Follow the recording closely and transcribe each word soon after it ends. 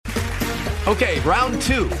Okay, round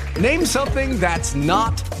two. Name something that's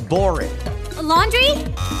not boring. A laundry?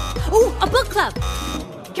 Ooh, a book club.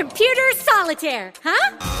 Computer solitaire,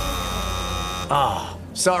 huh? Ah,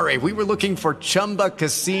 sorry, we were looking for Chumba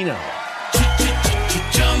Casino.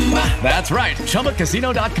 That's right,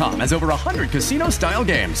 ChumbaCasino.com has over 100 casino-style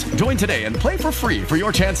games. Join today and play for free for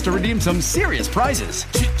your chance to redeem some serious prizes.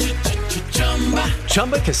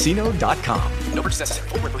 ChumbaCasino.com. No purchase necessary.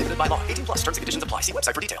 Void where prohibited by law. 18 plus terms and conditions apply. See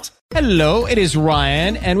website for details. Hello, it is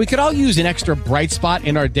Ryan, and we could all use an extra bright spot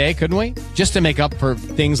in our day, couldn't we? Just to make up for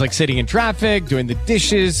things like sitting in traffic, doing the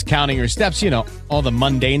dishes, counting your steps, all the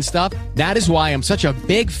mundane stuff. That is why I'm such a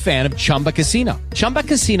big fan of Chumba Casino. Chumba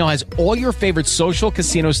Casino has all your favorite social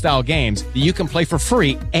casino-style games that you can play for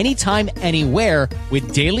free anytime, anywhere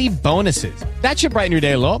with daily bonuses. That should brighten your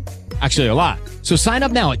day a little. Actually, a lot. So sign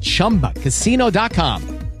up now at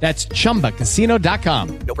ChumbaCasino.com. That's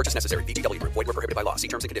ChumbaCasino.com. No purchase necessary. VGW Group. Void where prohibited by law. See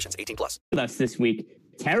terms and conditions. 18 plus. With us this week,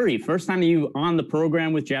 Terry, first time you on the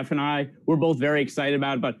program with Jeff and I. We're both very excited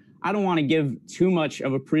about it, but I don't want to give too much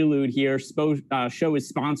of a prelude here. Show is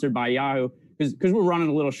sponsored by Yahoo because we're running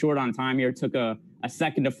a little short on time here. It took a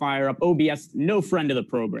second to fire up OBS, no friend of the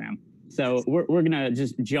program. So we're going to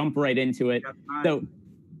just jump right into it. So,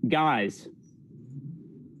 guys,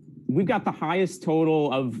 we've got the highest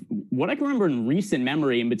total of what I can remember in recent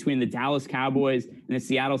memory in between the Dallas Cowboys and the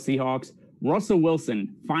Seattle Seahawks. Russell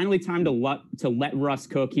Wilson, finally time to let Russ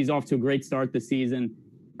cook. He's off to a great start this season.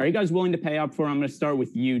 Are you guys willing to pay up for him? I'm going to start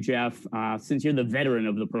with you, Jeff, since you're the veteran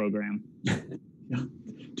of the program.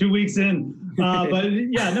 2 weeks in. But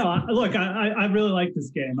yeah, no, look, I really like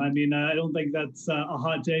this game. I mean, I don't think that's a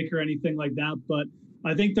hot take or anything like that, but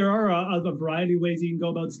I think there are a variety of ways you can go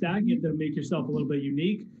about stacking it to make yourself a little bit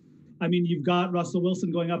unique. I mean, you've got Russell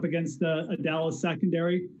Wilson going up against a Dallas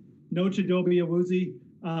secondary. No Chidobe Awuzie.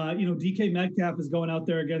 DK Metcalf is going out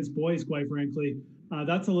there against boys, quite frankly.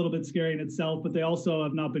 That's a little bit scary in itself, but they also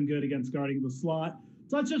have not been good against guarding the slot.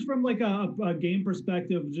 So that's just from like a game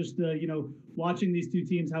perspective, just, watching these two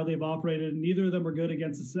teams, how they've operated. And neither of them are good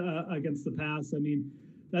against the pass. I mean,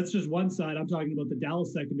 that's just one side. I'm talking about the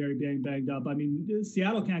Dallas secondary being banged up. I mean,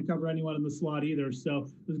 Seattle can't cover anyone in the slot either. So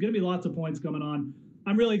there's going to be lots of points coming on.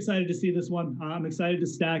 I'm really excited to see this one. I'm excited to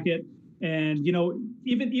stack it. And,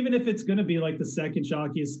 even if it's going to be like the second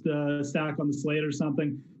shockiest stack on the slate or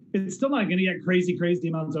something, it's still not going to get crazy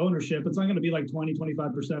amounts of ownership. It's not going to be like 20,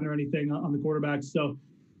 25% or anything on the quarterbacks. So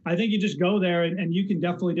I think you just go there and you can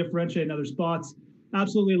definitely differentiate in other spots.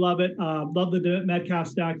 Absolutely love it. Love the Metcalf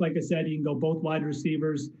stack. Like I said, you can go both wide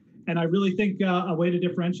receivers. And I really think a way to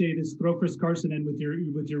differentiate is throw Chris Carson in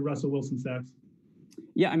with your Russell Wilson stacks.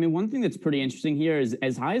 Yeah, I mean, one thing that's pretty interesting here is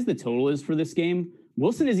as high as the total is for this game,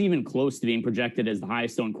 Wilson is even close to being projected as the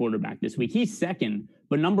highest owned quarterback this week. He's second,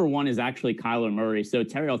 but number one is actually Kyler Murray. So,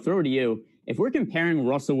 Terry, I'll throw it to you. If we're comparing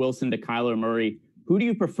Russell Wilson to Kyler Murray, who do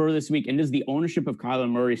you prefer this week? And does the ownership of Kyler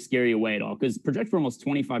Murray scare you away at all? Because projected for almost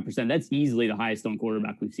 25%, that's easily the highest owned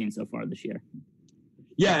quarterback we've seen so far this year.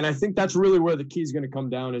 Yeah, and I think that's really where the key is going to come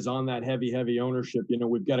down is on that heavy ownership.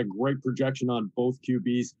 We've got a great projection on both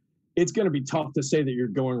QBs. It's going to be tough to say that you're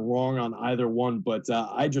going wrong on either one, but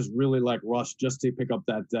I just really like Russ just to pick up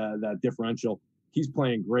that differential. He's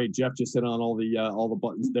playing great. Jeff just hit on all the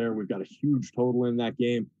buttons there. We've got a huge total in that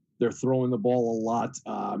game. They're throwing the ball a lot,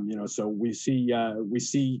 so we see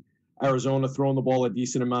Arizona throwing the ball a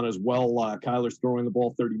decent amount as well. Kyler's throwing the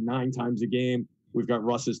ball 39 times a game. We've got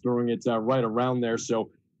Russ is throwing it right around there. So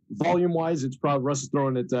volume-wise, it's probably Russ is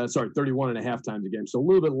throwing it 31 and a half times a game. So a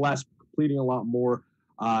little bit less, completing a lot more.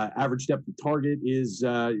 Average depth of target is,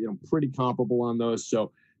 pretty comparable on those.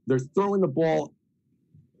 So they're throwing the ball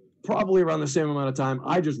probably around the same amount of time.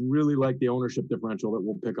 I just really like the ownership differential that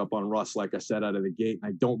we'll pick up on Russ, like I said, out of the gate.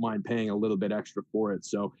 I don't mind paying a little bit extra for it.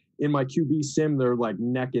 So in my QB sim, they're like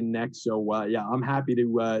neck and neck. So, I'm happy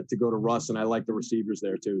to go to Russ, and I like the receivers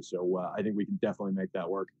there too. So I think we can definitely make that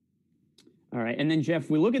work. All right. And then,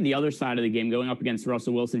 Jeff, we look at the other side of the game going up against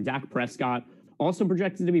Russell Wilson. Dak Prescott, also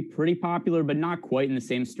projected to be pretty popular, but not quite in the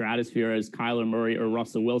same stratosphere as Kyler Murray or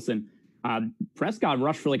Russell Wilson. Prescott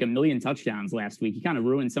rushed for like 1 million touchdowns last week. He kind of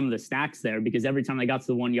ruined some of the stacks there because every time they got to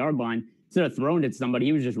the 1 yard line, instead of throwing it to somebody,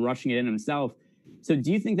 he was just rushing it in himself. So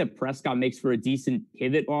do you think that Prescott makes for a decent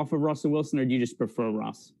pivot off of Russell Wilson, or do you just prefer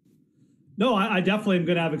Russ? No, I definitely am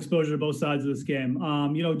going to have exposure to both sides of this game.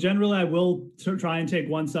 Generally I will try and take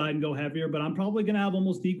one side and go heavier, but I'm probably going to have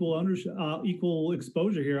almost equal ownership, equal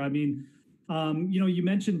exposure here. I mean, you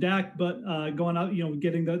mentioned Dak, but going out,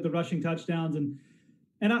 getting the rushing touchdowns.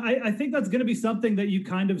 And I think that's going to be something that you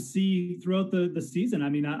kind of see throughout the season. I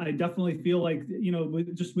mean, I definitely feel like,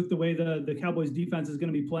 with the way the Cowboys defense is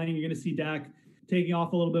going to be playing, you're going to see Dak taking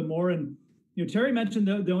off a little bit more. And Terry mentioned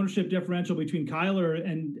the ownership differential between Kyler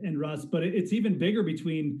and Russ, but it's even bigger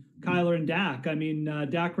between Kyler and Dak. I mean,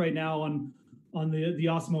 Dak right now on the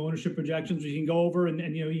Osmo ownership projections, you can go over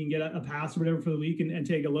and you can get a pass or whatever for the week and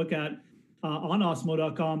take a look at on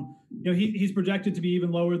Osmo.com. He's projected to be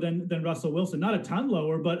even lower than Russell Wilson. Not a ton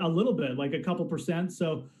lower, but a little bit, like a couple percent.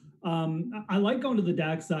 So I like going to the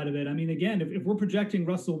Dak side of it. I mean, again, if we're projecting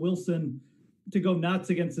Russell Wilson to go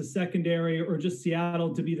nuts against the secondary or just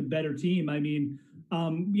Seattle to be the better team, I mean,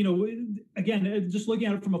 again, just looking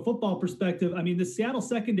at it from a football perspective, I mean, the Seattle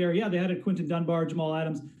secondary, they had a Quinton Dunbar, Jamal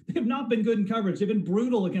Adams. They have not been good in coverage. They've been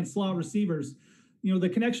brutal against slot receivers. The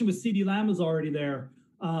connection with CeeDee Lamb is already there.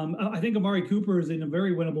 I think Amari Cooper is in a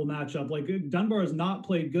very winnable matchup. Like, Dunbar has not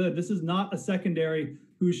played good. This is not a secondary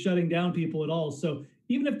who's shutting down people at all. So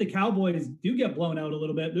even if the Cowboys do get blown out a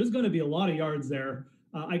little bit, there's going to be a lot of yards there.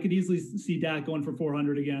 I could easily see Dak going for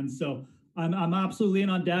 400 again. So I'm absolutely in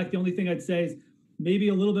on Dak. The only thing I'd say is maybe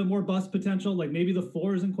a little bit more bust potential. Like, maybe the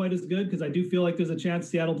floor isn't quite as good, because I do feel like there's a chance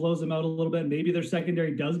Seattle blows them out a little bit. Maybe their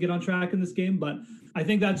secondary does get on track in this game, but I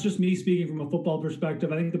think that's just me speaking from a football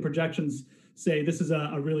perspective. I think the projections say this is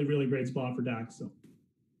a really, really great spot for Dak.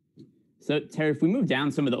 So, Terry, if we move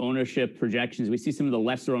down some of the ownership projections, we see some of the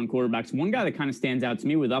lesser-owned quarterbacks. One guy that kind of stands out to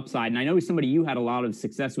me with upside, and I know he's somebody you had a lot of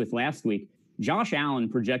success with last week, Josh Allen,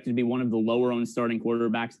 projected to be one of the lower-owned starting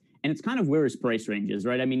quarterbacks, and it's kind of where his price range is,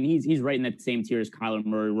 right? I mean, he's right in that same tier as Kyler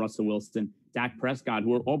Murray, Russell Wilson, Dak Prescott,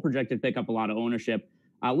 who are all projected to pick up a lot of ownership.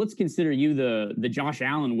 Let's consider you the Josh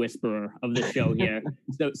Allen whisperer of the show here.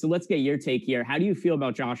 So let's get your take here. How do you feel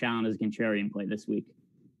about Josh Allen as a contrarian play this week?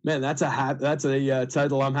 Man, that's a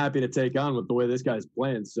title I'm happy to take on with the way this guy's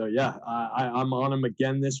playing. So yeah, I'm on him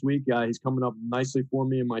again this week. He's coming up nicely for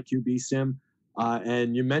me in my QB sim.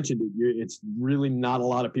 And you mentioned it. It's really not a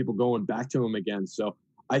lot of people going back to him again. So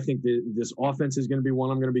I think this offense is going to be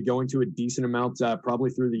one I'm going to be going to a decent amount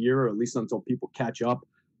probably through the year, or at least until people catch up.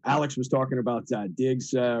 Alex was talking about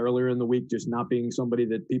Diggs earlier in the week, just not being somebody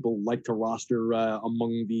that people like to roster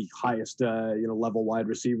among the highest level wide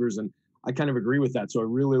receivers. And I kind of agree with that. So I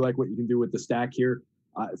really like what you can do with the stack here.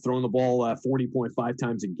 Throwing the ball 40.5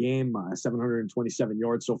 times a game, 727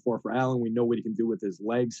 yards so far for Allen. We know what he can do with his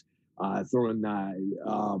legs. Throwing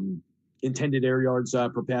intended air yards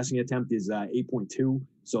per passing attempt is 8.2.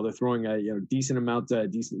 So they're throwing a decent amount,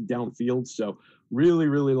 decent downfield. So really,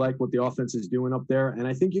 really like what the offense is doing up there. And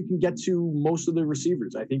I think you can get to most of the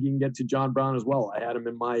receivers. I think you can get to John Brown as well. I had him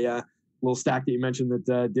in my little stack that you mentioned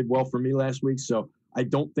that did well for me last week. So I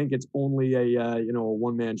don't think it's only a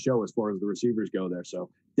one-man show as far as the receivers go there. So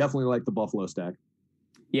definitely like the Buffalo stack.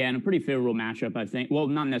 Yeah, and a pretty favorable matchup, I think. Well,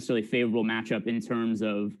 not necessarily favorable matchup in terms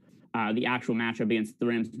of the actual matchup against the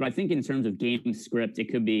Rams, but I think in terms of game script,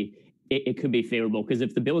 it could be favorable, because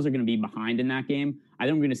if the Bills are going to be behind in that game, I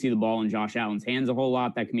think we're going to see the ball in Josh Allen's hands a whole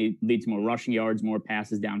lot. That can lead to more rushing yards, more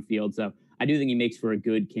passes downfield. So I do think he makes for a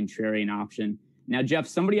good contrarian option. Now, Jeff,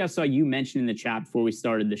 somebody I saw you mention in the chat before we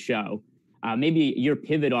started the show, maybe your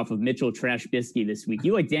pivot off of Mitchell Trubisky this week.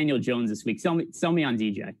 You like Daniel Jones this week. Sell me on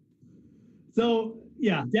DJ. So,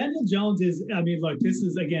 yeah, Daniel Jones is, I mean, look, this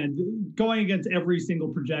is, again, going against every single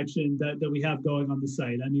projection that we have going on the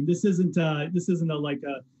site. I mean, this isn't a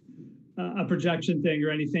projection thing or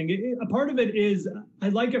anything. A part of it is I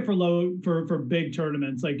like it for big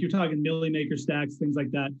tournaments. Like, you're talking Millie Maker stacks, things like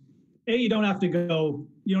that. You don't have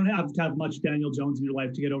to have much Daniel Jones in your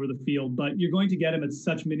life to get over the field, but you're going to get him at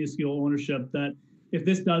such minuscule ownership that if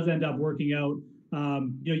this does end up working out,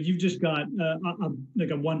 you've just got a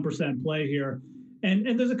 1% play here.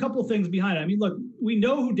 And there's a couple things behind it. I mean, look, we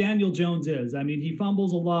know who Daniel Jones is. I mean, he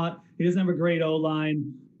fumbles a lot. He doesn't have a great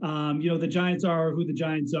O-line. The Giants are who the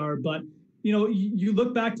Giants are. But, you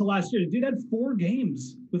look back to last year, the dude had 4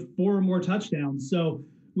 games with 4 or more touchdowns. So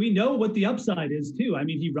we know what the upside is, too. I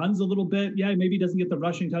mean, he runs a little bit. Yeah, maybe he doesn't get the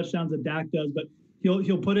rushing touchdowns that Dak does, but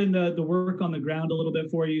he'll put in the work on the ground a little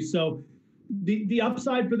bit for you. So the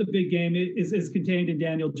upside for the big game is contained in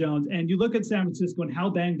Daniel Jones. And you look at San Francisco and how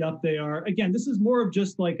banged up they are. Again, this is more of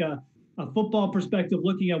just like a football perspective,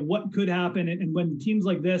 looking at what could happen. And when teams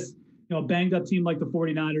like this, a banged up team like the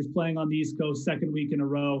 49ers playing on the East Coast second week in a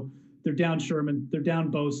row, they're down Sherman, they're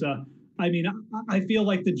down Bosa. I mean, I feel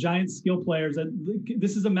like the Giants skill players,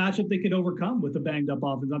 this is a matchup they could overcome with a banged up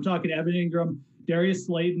offense. I'm talking Evan Ingram, Darius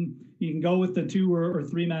Slayton. You can go with the 2 or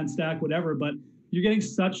 3 man stack, whatever, but you're getting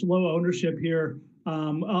such low ownership here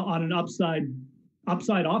on an upside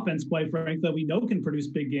offense, quite frankly, that we know can produce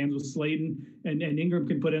big games with Slayton, and Ingram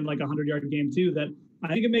can put in like a 100-yard game too. That I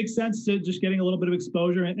think it makes sense to just getting a little bit of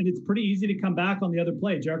exposure, and it's pretty easy to come back on the other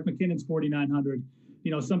play. Jerick McKinnon's 4,900.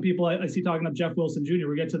 Some people I see talking up Jeff Wilson Jr.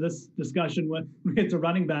 We get to this discussion when we get to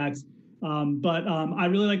running backs. But I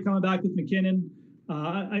really like coming back with McKinnon.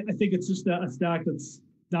 I think it's just a stack that's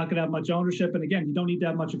not going to have much ownership. And again, you don't need to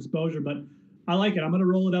have much exposure, but I like it. I'm going to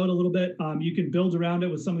roll it out a little bit. You can build around it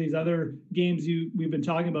with some of these other games we've been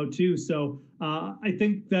talking about too. So I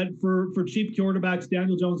think that for cheap quarterbacks,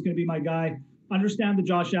 Daniel Jones is going to be my guy. Understand the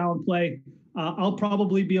Josh Allen play. I'll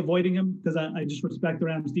probably be avoiding him because I just respect the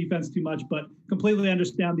Rams defense too much, but completely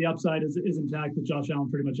understand the upside is intact with Josh Allen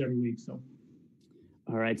pretty much every week. So.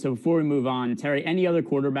 All right. So before we move on, Terry, any other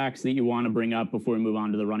quarterbacks that you want to bring up before we move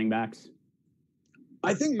on to the running backs?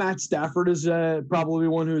 I think Matt Stafford is probably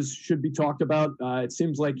one who should be talked about. It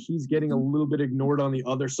seems like he's getting a little bit ignored on the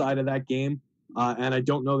other side of that game. And I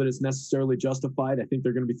don't know that it's necessarily justified. I think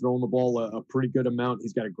they're going to be throwing the ball a pretty good amount.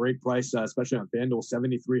 He's got a great price, especially on FanDuel,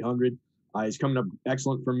 $7,300. He's coming up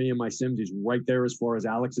excellent for me in my Sims. He's right there as far as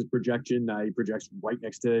Alex's projection. He projects right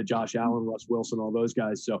next to Josh Allen, Russ Wilson, all those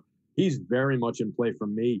guys. So he's very much in play for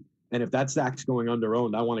me. And if that stack's going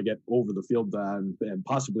under-owned, I want to get over the field and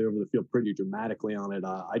possibly over the field pretty dramatically on it.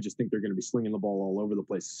 I just think they're going to be slinging the ball all over the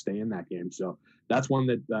place to stay in that game. So that's one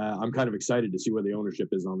that I'm kind of excited to see where the ownership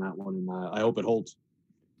is on that one, and I hope it holds.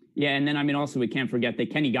 Yeah, and then, also we can't forget that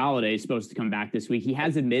Kenny Golladay is supposed to come back this week. He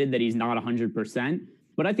has admitted that he's not 100%,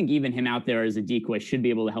 but I think even him out there as a decoy should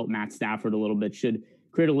be able to help Matt Stafford a little bit, should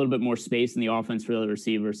create a little bit more space in the offense for the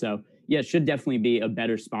receiver. So, yeah, it should definitely be a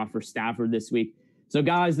better spot for Stafford this week. So,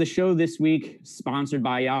 guys, the show this week, sponsored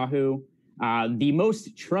by Yahoo. The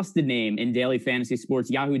most trusted name in daily fantasy sports,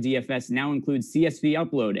 Yahoo DFS, now includes CSV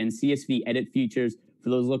upload and CSV edit features for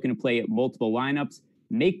those looking to play multiple lineups.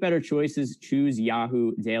 Make better choices. Choose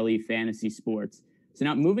Yahoo Daily Fantasy Sports. So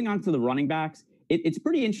now moving on to the running backs, it's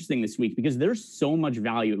pretty interesting this week because there's so much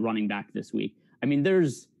value at running back this week. I mean,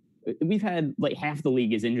 we've had like half the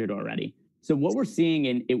league is injured already. So what we're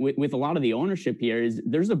seeing with a lot of the ownership here is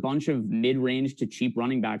there's a bunch of mid-range to cheap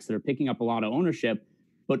running backs that are picking up a lot of ownership,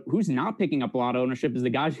 but who's not picking up a lot of ownership is the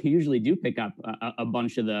guys who usually do pick up a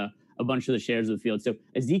bunch of the shares of the field. So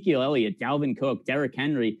Ezekiel Elliott, Dalvin Cook, Derrick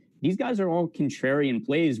Henry, these guys are all contrarian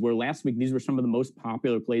plays where last week these were some of the most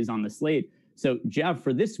popular plays on the slate. So Jeff,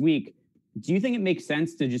 for this week, do you think it makes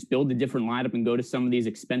sense to just build a different lineup and go to some of these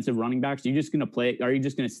expensive running backs? Are you just going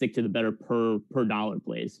to stick to the better per dollar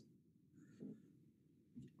plays?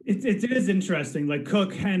 It is interesting. Like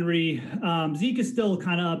Cook, Henry, Zeke is still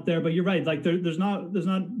kind of up there, but you're right. Like there's no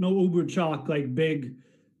uber chalk like big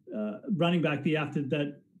running back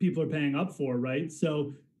that people are paying up for, right?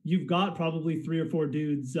 So you've got probably 3 or 4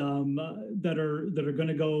 dudes that are going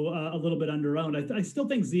to go a little bit under-owned. I still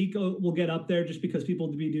think Zeke will get up there just because people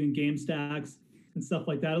will be doing game stacks and stuff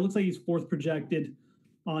like that. It looks like he's 4th projected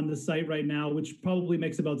on the site right now, which probably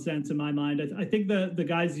makes about sense in my mind. I think the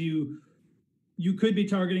guys you could be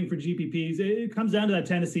targeting for GPPs. It comes down to that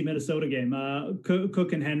Tennessee-Minnesota game,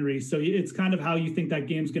 Cook and Henry. So it's kind of how you think that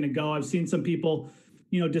game's going to go. I've seen some people,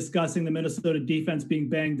 discussing the Minnesota defense being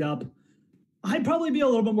banged up. I'd probably be a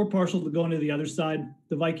little bit more partial to going to the other side,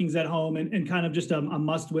 the Vikings at home, and kind of just a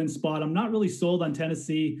must-win spot. I'm not really sold on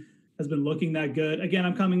Tennessee has been looking that good. Again,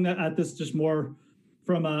 I'm coming at this just more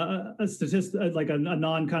from a statistic, like a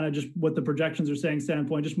non kind of just what the projections are saying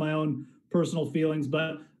standpoint, just my own personal feelings.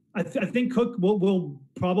 But I think Cook will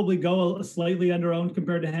probably go a slightly under-owned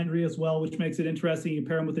compared to Henry as well, which makes it interesting. You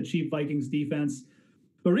pair him with a cheap Vikings defense.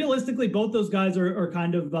 But realistically, both those guys are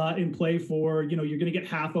kind of in play for, you're going to get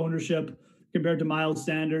half ownership compared to Miles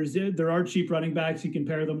Sanders. There are cheap running backs you can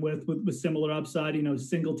pair them with similar upside,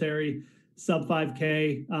 Singletary, sub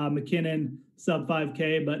 5K, McKinnon, sub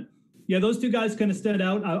 5K. But yeah, those two guys kind of stand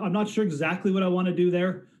out. I'm not sure exactly what I want to do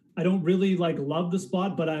there. I don't really love the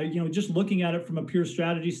spot, but just looking at it from a pure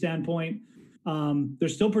strategy standpoint, they're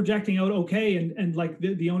still projecting out okay. And like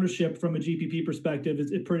the ownership from a GPP perspective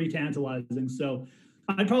is pretty tantalizing. So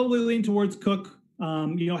I'd probably lean towards Cook.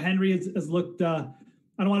 Henry has looked, I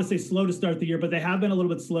don't want to say slow to start the year, but they have been a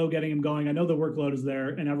little bit slow getting him going. I know the workload is there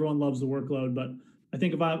and everyone loves the workload, but I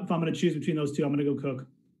think if I'm going to choose between those two, I'm going to go Cook.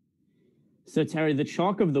 So, Terry, the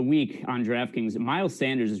chalk of the week on DraftKings, Miles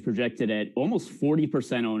Sanders is projected at almost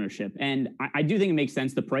 40% ownership. And I do think it makes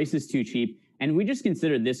sense. The price is too cheap. And we just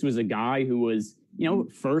considered this was a guy who was,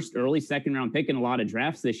 first, early second round pick in a lot of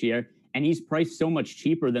drafts this year. And he's priced so much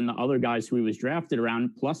cheaper than the other guys who he was drafted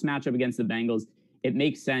around, plus matchup against the Bengals. It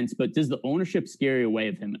makes sense. But does the ownership scare you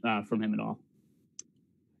away from him at all?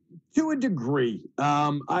 To a degree.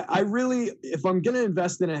 I really, if I'm going to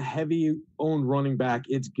invest in a heavy owned running back,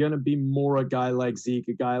 it's going to be more a guy like Zeke,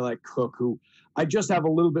 a guy like Cook, who I just have a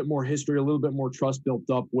little bit more history, a little bit more trust built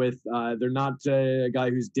up with. They're not a guy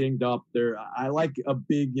who's dinged up. I like a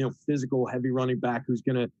big, physical, heavy running back who's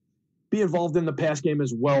going to be involved in the pass game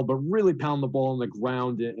as well, but really pound the ball on the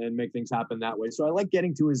ground and make things happen that way. So I like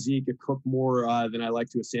getting to a Zeke, a Cook more than I like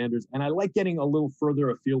to a Sanders. And I like getting a little further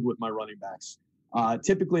afield with my running backs.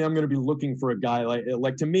 Typically, I'm going to be looking for a guy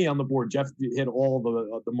like to me on the board. Jeff hit all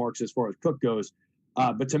the marks as far as Cook goes.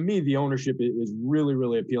 But to me, the ownership is really,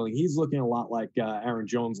 really appealing. He's looking a lot like Aaron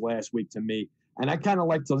Jones last week to me. And I kind of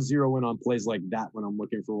like to zero in on plays like that when I'm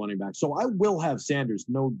looking for running back. So I will have Sanders,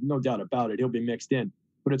 no doubt about it. He'll be mixed in.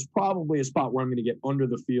 But it's probably a spot where I'm going to get under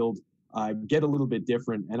the field, get a little bit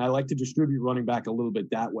different. And I like to distribute running back a little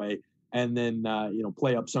bit that way and then,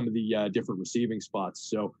 play up some of the different receiving spots.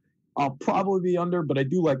 So I'll probably be under, but I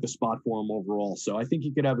do like the spot for him overall. So I think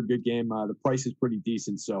he could have a good game. The price is pretty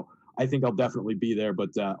decent. So I think I'll definitely be there, but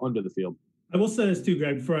under the field. I will say this too,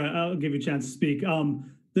 Greg, before I'll give you a chance to speak.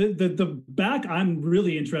 The back I'm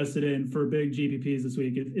really interested in for big GPPs this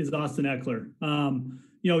week is Austin Eckler.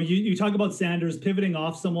 You talk about Sanders pivoting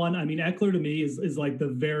off someone. I mean, Eckler to me is like the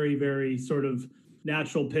very, very sort of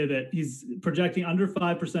natural pivot. He's projecting under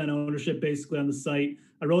 5% ownership basically on the site.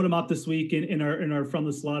 I wrote him up this week in our From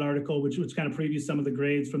the Slot article, which kind of previews some of the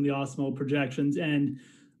grades from the Osmo projections. And,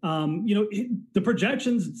 the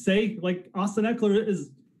projections say like Austin Eckler is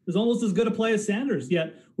almost as good a play as Sanders,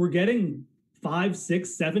 yet we're getting 5,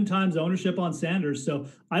 6, 7 times ownership on Sanders. So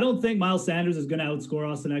I don't think Miles Sanders is going to outscore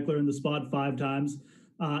Austin Eckler in the spot 5 times.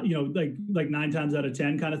 Like 9 times out of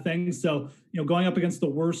 10 kind of thing. So, going up against the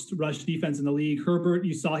worst rush defense in the league, Herbert,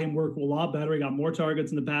 you saw him work a lot better. He got more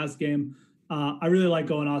targets in the pass game. I really like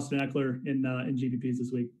going Austin Eckler in GPPs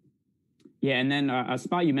this week. Yeah, and then a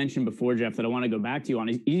spot you mentioned before, Jeff, that I want to go back to you on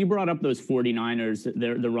is you brought up those 49ers,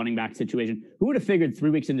 the running back situation. Who would have figured 3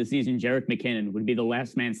 weeks into the season, Jerick McKinnon would be the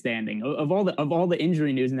last man standing? Of all the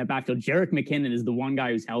injury news in that backfield, Jerick McKinnon is the one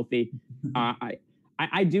guy who's healthy.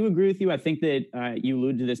 I do agree with you. I think that you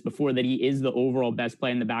alluded to this before, that he is the overall best play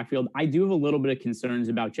in the backfield. I do have a little bit of concerns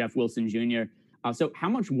about Jeff Wilson Jr. So how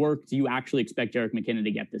much work do you actually expect Jerick McKinnon to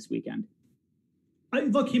get this weekend?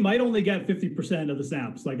 Look, he might only get 50% of the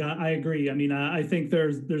snaps. Like, I agree. I mean, I think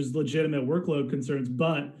there's legitimate workload concerns,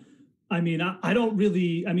 but I mean, I don't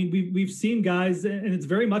really, I mean, we've seen guys, and it's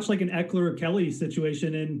very much like an Eckler or Kelly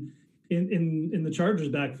situation in the Chargers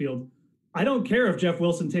backfield. I don't care if Jeff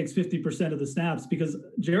Wilson takes 50% of the snaps because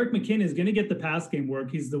Jerick McKinnon is going to get the pass game work.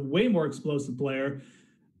 He's the way more explosive player.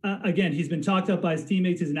 Again, he's been talked up by his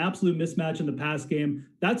teammates. He's an absolute mismatch in the pass game.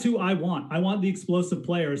 That's who I want. I want the explosive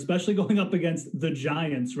player, especially going up against the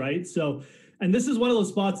Giants, right? So, and this is one of those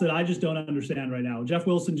spots that I just don't understand right now. Jeff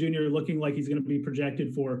Wilson Jr. looking like he's going to be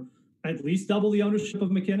projected for at least double the ownership of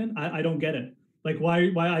McKinnon. I don't get it. Like, why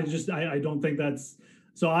I don't think that's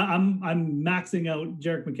 – so I'm maxing out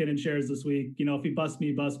Jerick McKinnon shares this week. If he busts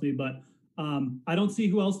me, but I don't see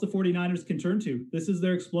who else the 49ers can turn to. This is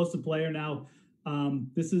their explosive player now.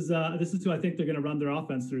 This is who I think they're going to run their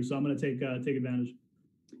offense through. So I'm going to take advantage.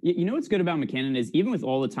 You know what's good about McKinnon is even with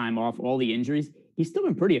all the time off, all the injuries, he's still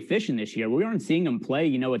been pretty efficient this year. We aren't seeing him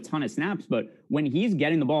play, a ton of snaps, but when he's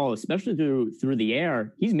getting the ball, especially through the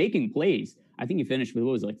air, he's making plays. I think he finished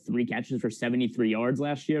with 3 catches for 73 yards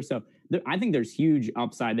last year. So I think there's huge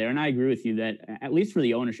upside there. And I agree with you that at least for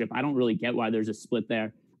the ownership, I don't really get why there's a split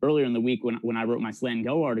there. Earlier in the week when I wrote my Slant and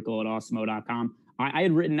Go article at Osmo.com, I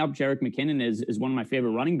had written up Jerick McKinnon as one of my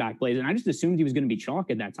favorite running back plays, and I just assumed he was going to be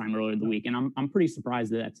chalk at that time earlier in the week, and I'm pretty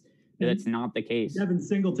surprised that's not the case. Devin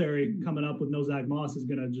Singletary coming up with no Zach Moss is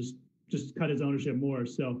going to just cut his ownership more.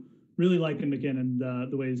 So really liking McKinnon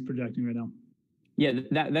the way he's projecting right now. Yeah,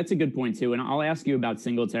 that's a good point too, and I'll ask you about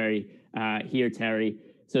Singletary here, Terry.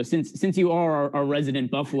 So since you are our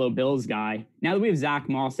resident Buffalo Bills guy, now that we have Zach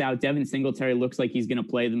Moss out, Devin Singletary looks like he's going to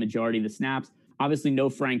play the majority of the snaps. Obviously, no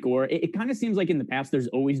Frank Gore. It kind of seems like in the past, there's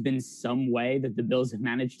always been some way that the Bills have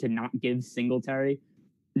managed to not give Singletary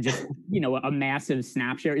just, a massive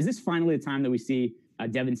snap share. Is this finally the time that we see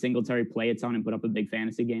Devin Singletary play a ton and put up a big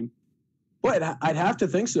fantasy game? Well, I'd have to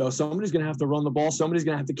think so. Somebody's going to have to run the ball. Somebody's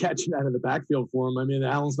going to have to catch it out of the backfield for him. I mean,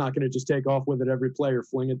 Allen's not going to just take off with it every play or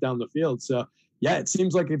fling it down the field. So, yeah, it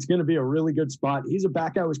seems like it's going to be a really good spot. He's a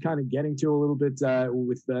back I was kind of getting to a little bit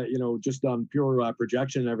with, just on pure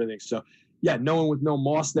projection and everything. So, yeah, knowing with no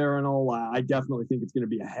Moss there and all, I definitely think it's going to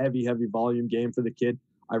be a heavy, heavy volume game for the kid.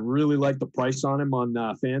 I really like the price on him on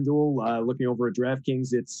Fanduel. Looking over at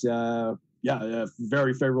Draftkings, it's, a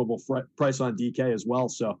very favorable price on DK as well.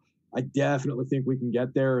 So, I definitely think we can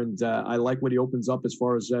get there, and I like what he opens up as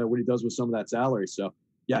far as what he does with some of that salary. So,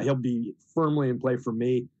 yeah, he'll be firmly in play for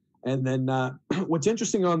me. And then what's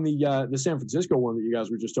interesting on the San Francisco one that you guys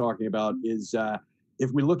were just talking about is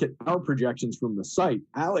if we look at our projections from the site,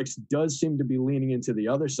 Alex does seem to be leaning into the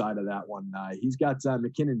other side of that one. He's got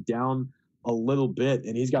McKinnon down a little bit,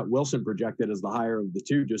 and he's got Wilson projected as the higher of the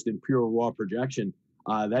two, just in pure raw projection.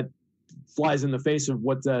 That flies in the face of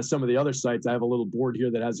what some of the other sites. I have a little board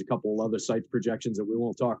here that has a couple other sites projections that we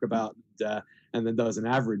won't talk about, and then does an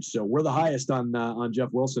average. So we're the highest on Jeff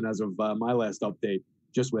Wilson as of my last update,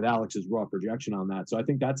 just with Alex's raw projection on that. So I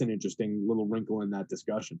think that's an interesting little wrinkle in that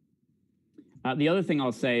discussion. The other thing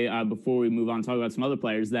I'll say before we move on and talk about some other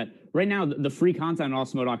players, that right now the free content on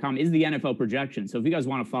awesemo.com is the NFL projection. So if you guys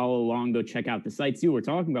want to follow along, go check out the site, see what we're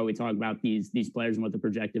talking about. We talk about these players and what they're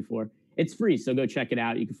projected for. It's free, so go check it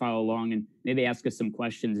out. You can follow along and maybe ask us some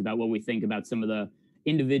questions about what we think about some of the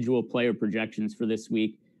individual player projections for this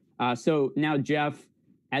week. So now, Jeff,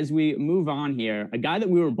 as we move on here, a guy that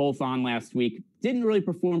we were both on last week didn't really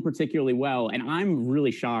perform particularly well, and I'm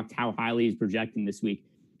really shocked how highly he's projecting this week.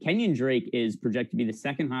 Kenyon Drake is projected to be the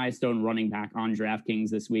second highest owned running back on DraftKings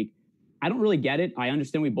this week. I don't really get it. I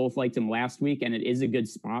understand we both liked him last week, and it is a good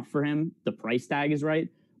spot for him. The price tag is right.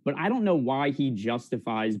 But I don't know why he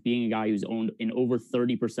justifies being a guy who's owned in over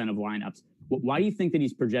 30% of lineups. Why do you think that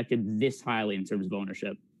he's projected this highly in terms of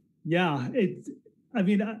ownership? Yeah,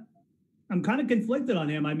 I'm kind of conflicted on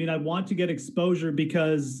him. I mean, I want to get exposure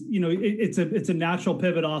because, it's a natural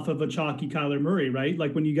pivot off of a chalky Kyler Murray, right?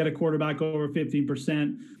 Like when you get a quarterback over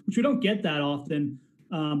 15%, which we don't get that often,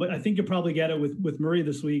 but I think you'll probably get it with Murray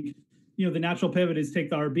this week. The natural pivot is take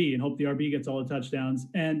the RB and hope the RB gets all the touchdowns.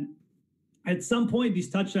 And at some point, these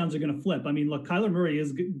touchdowns are going to flip. I mean, look, Kyler Murray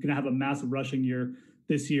is going to have a massive rushing year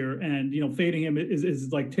this year. And, fading him is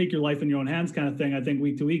like take your life in your own hands kind of thing, I think,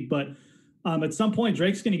 week to week. But at some point,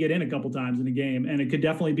 Drake's going to get in a couple times in a game, and it could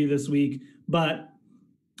definitely be this week. But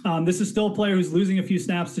this is still a player who's losing a few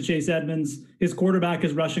snaps to Chase Edmonds. His quarterback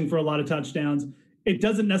is rushing for a lot of touchdowns. It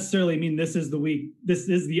doesn't necessarily mean this is the week. This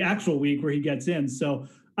is the actual week where he gets in. So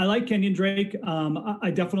I like Kenyon Drake. I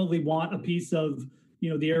definitely want a piece of,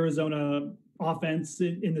 the Arizona offense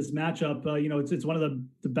in this matchup. It's one of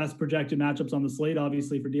the best projected matchups on the slate,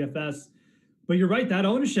 obviously, for DFS. But you're right, that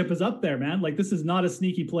ownership is up there, man. Like, this is not a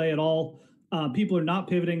sneaky play at all. People are not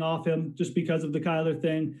pivoting off him just because of the Kyler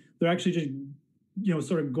thing. They're actually just,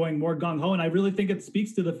 sort of going more gung-ho. And I really think it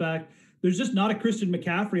speaks to the fact there's just not a Christian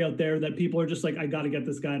McCaffrey out there that people are just like, I got to get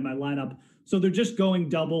this guy in my lineup. So they're just going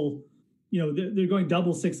double, they're going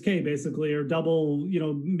double 6K basically, or double,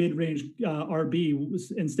 mid-range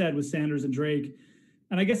RB instead with Sanders and Drake.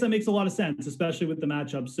 And I guess that makes a lot of sense, especially with the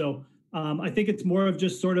matchup. So I think it's more of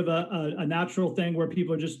just sort of a natural thing where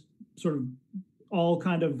people are just sort of all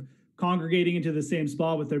kind of congregating into the same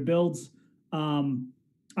spot with their builds.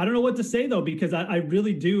 I don't know what to say though, because I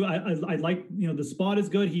really do. I like, the spot is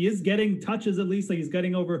good. He is getting touches, at least, like he's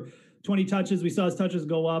getting over 20 touches. We saw his touches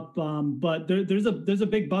go up, but there's a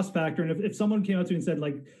big bust factor. And if someone came up to me and said,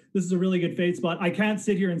 like, this is a really good fade spot, I can't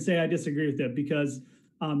sit here and say I disagree with it, because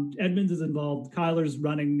Edmonds is involved. Kyler's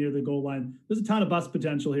running near the goal line. There's a ton of bust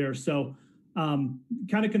potential here. So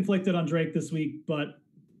kind of conflicted on Drake this week, but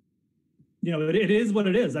it is what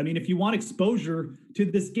it is. I mean, if you want exposure to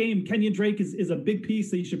this game, Kenyon Drake is a big piece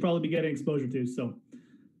that you should probably be getting exposure to. So,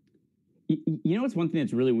 what's one thing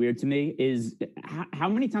that's really weird to me is how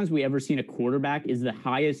many times we ever seen a quarterback is the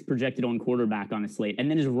highest projected on quarterback on a slate, and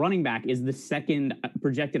then his running back is the second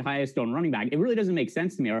projected highest on running back. It really doesn't make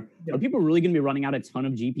sense to me. Are people really going to be running out a ton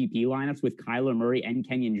of GPP lineups with Kyler Murray and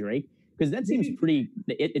Kenyon Drake? Because that seems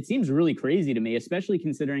it seems really crazy to me, especially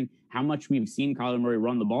considering how much we've seen Kyler Murray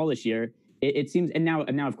run the ball this year. It seems, and now,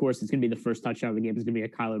 of course, it's going to be the first touchdown of the game. It's going to be a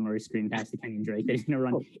Kyler Murray screen pass to Kenyon Drake that he's going to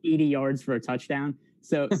run 80 yards for a touchdown.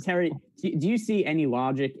 So, Terry, do you see any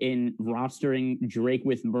logic in rostering Drake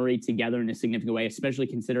with Murray together in a significant way, especially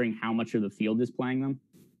considering how much of the field is playing them?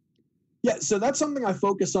 Yeah, so that's something I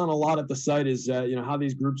focus on a lot at the site is, how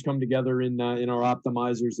these groups come together in our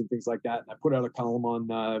optimizers and things like that. And I put out a column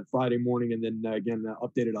on Friday morning and then, again,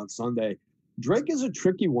 updated on Sunday. Drake is a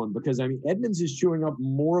tricky one because, Edmonds is chewing up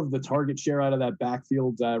more of the target share out of that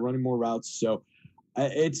backfield, running more routes. So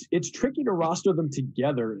it's tricky to roster them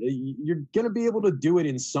together. You're going to be able to do it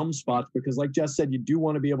in some spots because, like Jess said, you do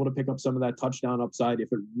want to be able to pick up some of that touchdown upside.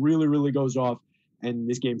 If it really, really goes off and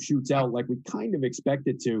this game shoots out like we kind of expect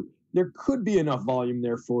it to, there could be enough volume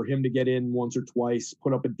there for him to get in once or twice,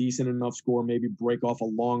 put up a decent enough score, maybe break off a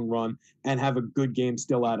long run, and have a good game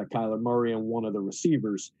still out of Kyler Murray and one of the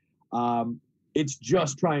receivers. It's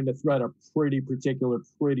just trying to thread a pretty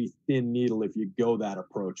thin needle if you go that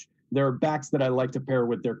approach. There are backs that I like to pair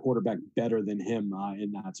with their quarterback better than him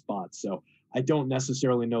in that spot. So I don't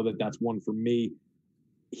necessarily know that that's one for me.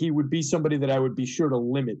 He would be somebody that I would be sure to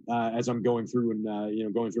limit as I'm going through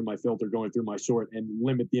and, going through my filter, going through my sort, and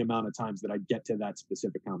limit the amount of times that I get to that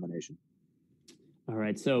specific combination. All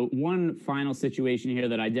right. So one final situation here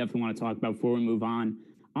that I definitely want to talk about before we move on.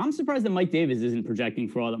 I'm surprised that Mike Davis isn't projecting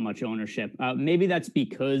for all that much ownership. Maybe that's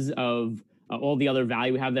because of all the other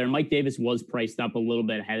value we have there. Mike Davis was priced up a little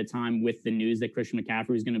bit ahead of time with the news that Christian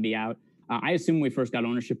McCaffrey was going to be out. I assume when we first got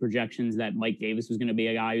ownership projections that Mike Davis was going to be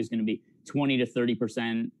a guy who's going to be 20 to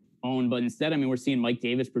 30% owned. But instead, I mean, we're seeing Mike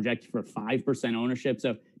Davis projected for 5% ownership.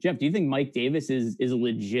 So, Jeff, do you think Mike Davis is a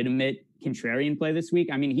legitimate contrarian play this week?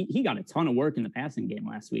 I mean, he got a ton of work in the passing game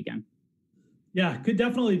last weekend. Yeah, could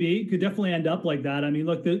definitely end up like that. I mean,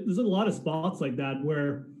 look, there's a lot of spots like that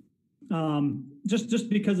where just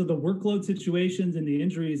because of the workload situations and the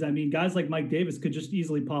injuries, I mean, guys like Mike Davis could just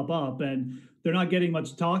easily pop up and they're not getting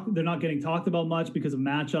much talk. They're not getting talked about much because of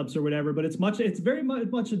matchups or whatever, but it's very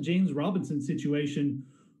much a James Robinson situation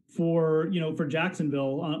for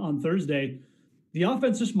Jacksonville on Thursday. The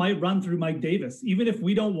offense just might run through Mike Davis, even if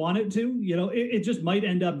we don't want it to. It just might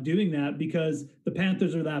end up doing that because the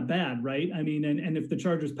Panthers are that bad, right? I mean, and if the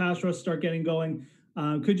Chargers pass rush start getting going,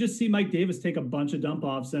 could just see Mike Davis take a bunch of dump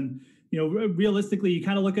offs. And, realistically, you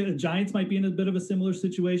kind of look at the Giants might be in a bit of a similar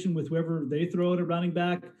situation with whoever they throw at a running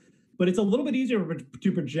back. But it's a little bit easier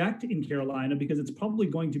to project in Carolina because it's probably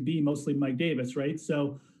going to be mostly Mike Davis, right?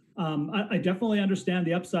 So I definitely understand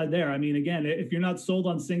the upside there. I mean, again, if you're not sold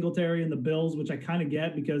on Singletary and the Bills, which I kind of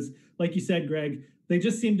get because, like you said, Greg, they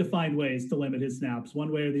just seem to find ways to limit his snaps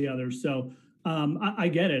one way or the other. So I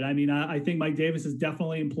get it. I mean, I think Mike Davis is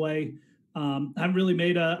definitely in play. I haven't really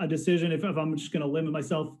made a decision if I'm just going to limit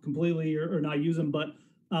myself completely or not use him. But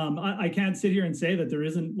I can't sit here and say that there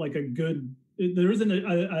isn't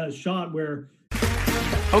a shot where.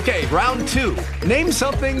 Okay, round two. Name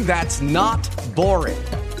something that's not boring.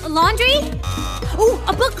 A laundry? Ooh,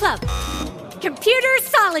 a book club. Computer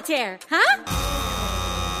solitaire, huh?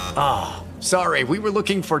 Ah, sorry, we were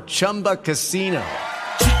looking for Chumba Casino.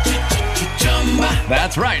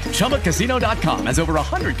 That's right, ChumbaCasino.com has over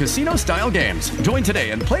 100 casino-style games. Join today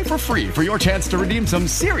and play for free for your chance to redeem some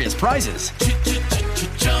serious prizes.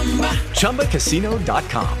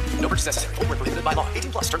 ChumbaCasino.com. No purchase necessary. Void where prohibited by law.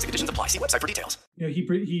 18+ terms and conditions apply. See website for details.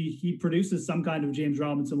 He produces some kind of James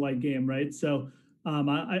Robinson-like game, right? So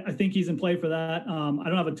I think he's in play for that. I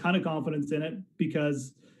don't have a ton of confidence in it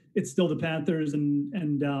because it's still the Panthers and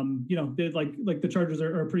the Chargers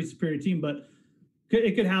are a pretty superior team, but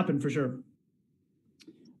it could happen for sure.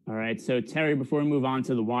 All right. So, Terry, before we move on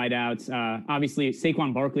to the wideouts, obviously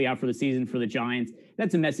Saquon Barkley out for the season for the Giants.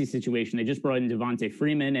 That's a messy situation. They just brought in Devontae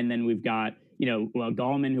Freeman, and then we've got,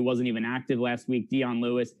 Gallman, who wasn't even active last week, Dion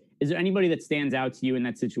Lewis. Is there anybody that stands out to you in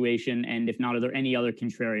that situation? And if not, are there any other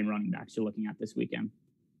contrarian running backs you're looking at this weekend?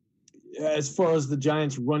 As far as the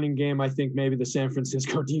Giants running game, I think maybe the San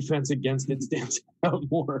Francisco defense against it stands out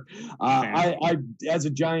more. I as a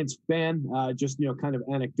Giants fan, just, kind of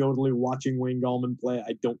anecdotally watching Wayne Gallman play,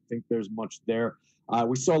 I don't think there's much there.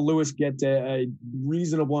 We saw Lewis get a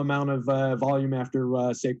reasonable amount of volume after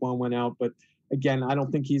Saquon went out, but again, I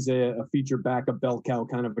don't think he's a feature backup bell cow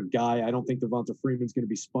kind of a guy. I don't think Devonta Freeman's going to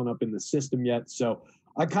be spun up in the system yet. So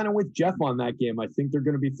I kind of with Jeff on that game. I think they're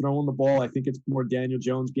going to be throwing the ball. I think it's more Daniel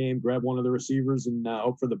Jones game. Grab one of the receivers and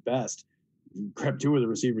hope for the best. Grab two of the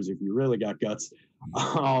receivers if you really got guts.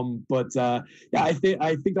 I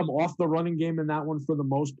think I'm off the running game in that one for the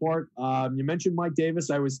most part. You mentioned Mike Davis.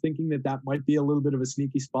 I was thinking that might be a little bit of a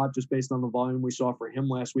sneaky spot just based on the volume we saw for him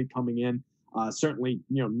last week coming in. Certainly,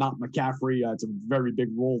 not McCaffrey. It's a very big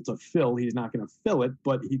role to fill. He's not going to fill it,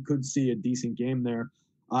 but he could see a decent game there.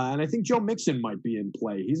 And I think Joe Mixon might be in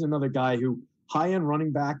play. He's another guy who high-end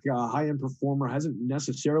running back, high-end performer, hasn't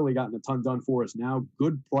necessarily gotten a ton done for us now.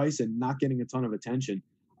 Good price and not getting a ton of attention.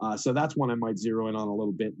 So that's one I might zero in on a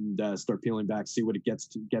little bit and start peeling back, see what it gets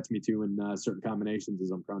me to in certain combinations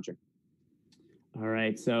as I'm crunching. All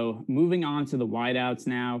right, so moving on to the wideouts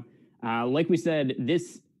now. Like we said,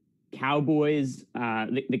 this Cowboys,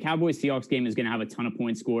 the Cowboys-Seahawks game is going to have a ton of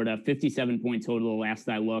points scored, a 57-point total the last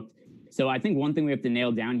I looked. So I think one thing we have to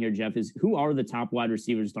nail down here, Jeff, is who are the top wide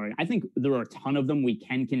receivers starting? I think there are a ton of them we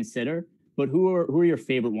can consider, but who are your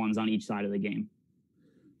favorite ones on each side of the game?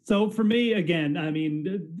 So for me, again, I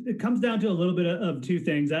mean, it comes down to a little bit of two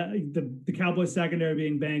things. The Cowboys secondary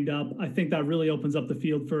being banged up, I think that really opens up the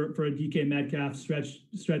field for a DK Metcalf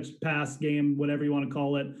stretch pass game, whatever you want to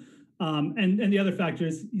call it. And the other factor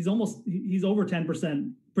is he's over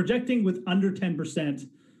 10%, projecting with under 10%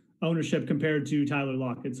 ownership compared to Tyler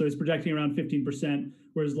Lockett. So he's projecting around 15%,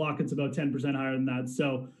 whereas Lockett's about 10% higher than that.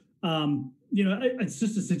 So, it's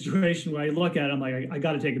just a situation where I look at it, I'm like, I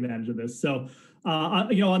got to take advantage of this. So,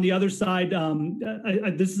 on the other side,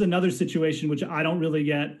 this is another situation which I don't really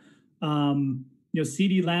get.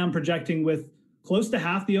 CeeDee Lamb projecting with close to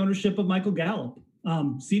half the ownership of Michael Gallup.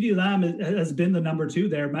 CeeDee Lamb has been the number 2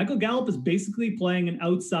 there. Michael Gallup is basically playing an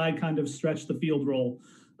outside kind of stretch the field role.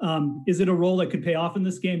 Is it a role that could pay off in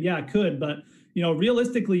this game? Yeah, it could. But,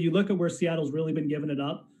 realistically, you look at where Seattle's really been giving it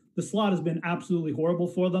up. The slot has been absolutely horrible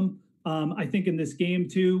for them. I think in this game,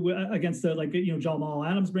 too, against Jamal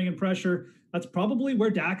Adams bringing pressure, that's probably where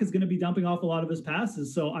Dak is going to be dumping off a lot of his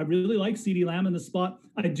passes. So I really like CeeDee Lamb in the spot.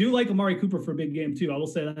 I do like Amari Cooper for a big game, too. I will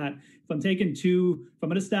say that. If I'm taking 2, if I'm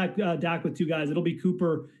going to stack Dak with 2 guys, it'll be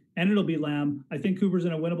Cooper and it'll be Lamb. I think Cooper's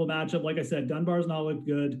in a winnable matchup. Like I said, Dunbar's not looked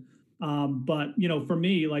good. But, for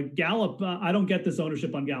me, like Gallup, I don't get this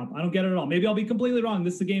ownership on Gallup. I don't get it at all. Maybe I'll be completely wrong.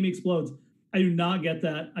 This is the game he explodes. I do not get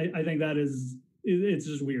that. I think that it's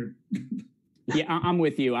just weird. Yeah, I'm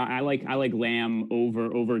with you. I like Lamb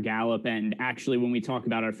over Gallup, and actually, when we talk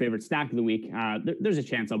about our favorite stack of the week, there's a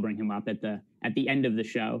chance I'll bring him up at the end of the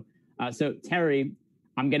show. So Terry,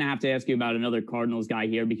 I'm gonna have to ask you about another Cardinals guy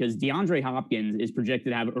here because DeAndre Hopkins is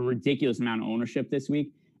projected to have a ridiculous amount of ownership this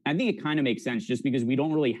week. I think it kind of makes sense just because we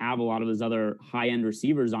don't really have a lot of those other high-end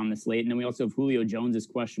receivers on the slate, and then we also have Julio Jones is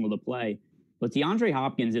questionable to play. But DeAndre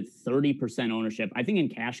Hopkins at 30% ownership, I think in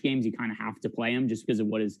cash games, you kind of have to play him just because of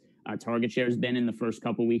what his target share has been in the first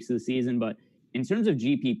couple weeks of the season. But in terms of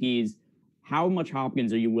GPPs, how much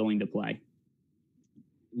Hopkins are you willing to play?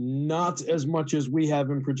 Not as much as we have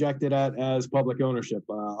him projected at as public ownership.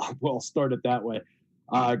 We'll start it that way.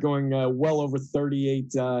 Going well over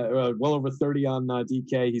 38, well over 30 on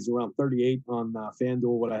DK. He's around 38 on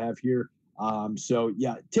Fanduel, what I have here. So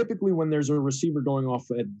yeah, typically when there's a receiver going off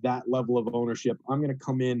at that level of ownership, I'm going to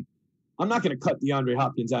come in. I'm not going to cut DeAndre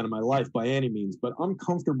Hopkins out of my life by any means, but I'm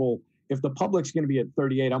comfortable. If the public's going to be at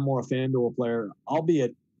 38, I'm more a FanDuel player. I'll be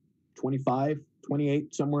at 25,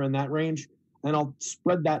 28, somewhere in that range. And I'll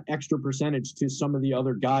spread that extra percentage to some of the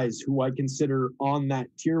other guys who I consider on that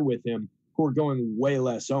tier with him who are going way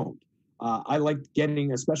less owned. I like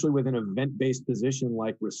getting, especially with an event-based position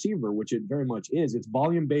like receiver, which it very much is. It's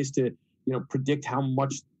volume-based to predict how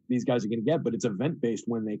much these guys are going to get, but it's event-based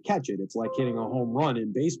when they catch it. It's like hitting a home run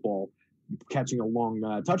in baseball, catching a long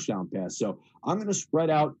touchdown pass. So I'm going to spread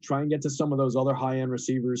out, try and get to some of those other high-end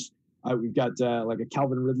receivers. We've got like a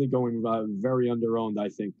Calvin Ridley going very under-owned, I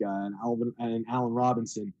think, and Allen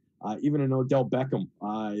Robinson. Even an Odell Beckham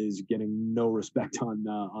is getting no respect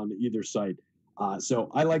on either side. So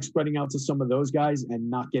I like spreading out to some of those guys and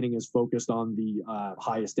not getting as focused on the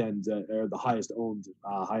highest end or the highest owned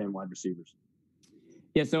high-end wide receivers.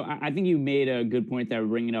 Yeah, so I think you made a good point there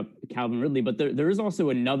bringing up Calvin Ridley, but there is also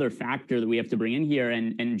another factor that we have to bring in here,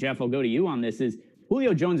 and Jeff, I'll go to you on this, is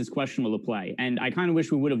Julio Jones is questionable to play, and I kind of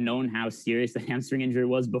wish we would have known how serious the hamstring injury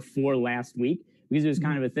was before last week, because it was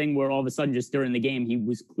kind of a thing where all of a sudden just during the game, he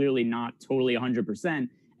was clearly not totally 100%,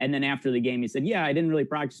 and then after the game, he said, yeah, I didn't really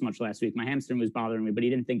practice much last week. My hamstring was bothering me, but he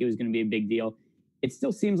didn't think it was going to be a big deal. It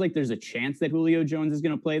still seems like there's a chance that Julio Jones is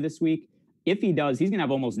going to play this week. If he does, he's going to have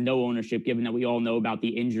almost no ownership, given that we all know about the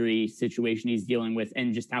injury situation he's dealing with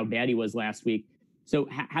and just how bad he was last week. So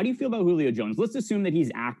how do you feel about Julio Jones? Let's assume that he's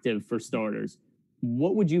active for starters.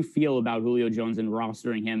 What would you feel about Julio Jones and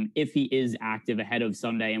rostering him if he is active ahead of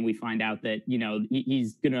Sunday and we find out that,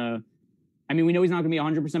 he's going to, we know he's not going to be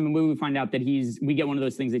 100%, but maybe we find out that we get one of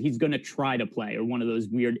those things that he's going to try to play, or one of those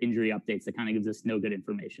weird injury updates that kind of gives us no good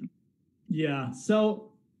information. Yeah. So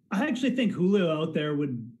I actually think Julio out there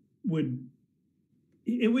would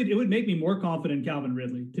make me more confident in Calvin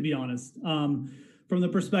Ridley, to be honest. From the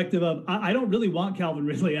perspective of, I don't really want Calvin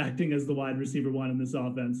Ridley acting as the wide receiver one in this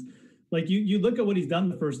offense. Like you look at what he's done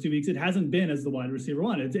the first 2 weeks, it hasn't been as the wide receiver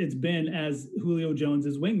one. It's been as Julio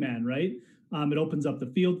Jones's wingman, right? It opens up the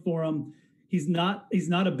field for him. He's not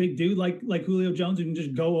a big dude like Julio Jones who can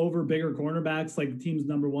just go over bigger cornerbacks, like the team's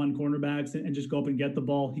number one cornerbacks, and just go up and get the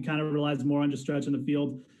ball. He kind of relies more on just stretching the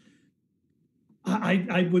field.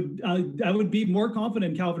 I would be more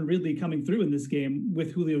confident in Calvin Ridley coming through in this game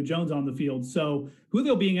with Julio Jones on the field. So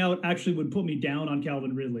Julio being out actually would put me down on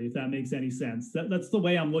Calvin Ridley, if that makes any sense. That's the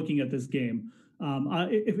way I'm looking at this game.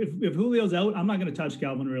 If Julio's out, I'm not going to touch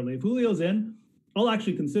Calvin Ridley. If Julio's in, I'll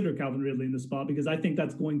actually consider Calvin Ridley in the spot, because I think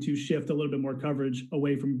that's going to shift a little bit more coverage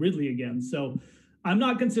away from Ridley again. So I'm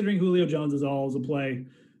not considering Julio Jones as a play.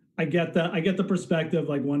 I get the perspective,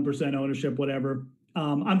 like 1% ownership, whatever.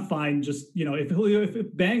 I'm fine. Just,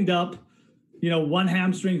 if banged up, one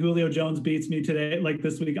hamstring Julio Jones beats me today, like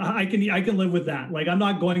this week, I can live with that. Like, I'm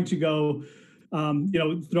not going to go,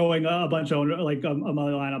 throwing a bunch of like a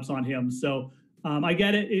million lineups on him. So I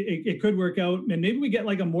get it. It could work out, and maybe we get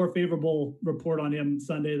like a more favorable report on him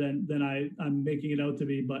Sunday than I'm making it out to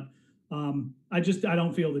be. But I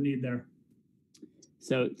don't feel the need there.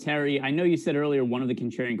 So, Terry, I know you said earlier one of the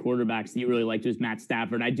contrarian quarterbacks that you really liked was Matt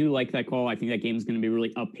Stafford. I do like that call. I think that game is going to be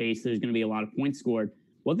really up-paced. There's going to be a lot of points scored.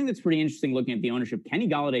 One thing that's pretty interesting looking at the ownership, Kenny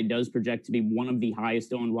Golladay does project to be one of the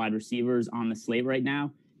highest owned wide receivers on the slate right now.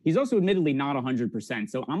 He's also admittedly not 100%.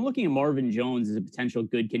 So I'm looking at Marvin Jones as a potential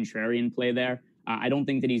good contrarian play there. I don't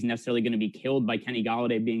think that he's necessarily going to be killed by Kenny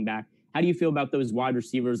Golladay being back. How do you feel about those wide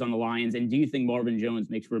receivers on the Lions? And do you think Marvin Jones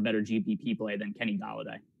makes for a better GPP play than Kenny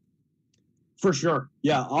Golladay? For sure.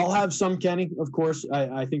 Yeah, I'll have some Kenny, of course.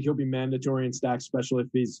 I think he'll be mandatory in stacks, especially if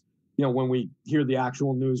he's, when we hear the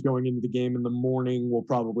actual news going into the game in the morning, we'll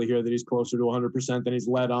probably hear that he's closer to 100% than he's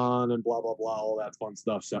led on and blah, blah, blah, all that fun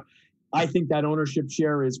stuff. So I think that ownership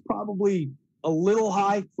share is probably a little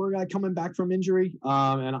high for a guy coming back from injury.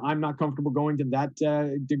 And I'm not comfortable going to that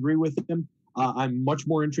degree with him. I'm much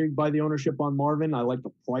more intrigued by the ownership on Marvin. I like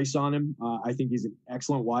the price on him. I think he's an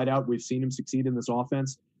excellent wideout. We've seen him succeed in this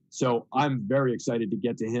offense. So I'm very excited to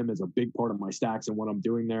get to him as a big part of my stacks and what I'm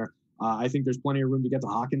doing there. I think there's plenty of room to get to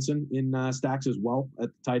Hawkinson in stacks as well at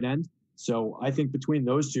the tight end. So I think between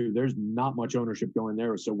those two, there's not much ownership going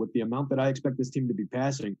there. So with the amount that I expect this team to be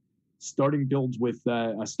passing, starting builds with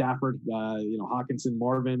a Stafford, Hawkinson,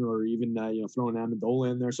 Marvin, or even throwing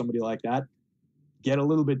Amendola in there, somebody like that. Get a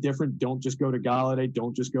little bit different. Don't just go to Golladay.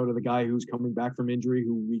 Don't just go to the guy who's coming back from injury,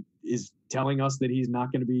 who is telling us that he's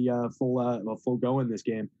not going to be a full go in this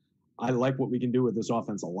game. I like what we can do with this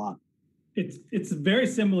offense a lot. It's a very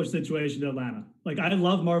similar situation to Atlanta. Like, I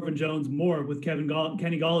love Marvin Jones more with Kenny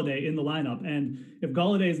Golladay in the lineup. And if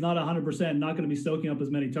Golladay is not 100%, not going to be soaking up as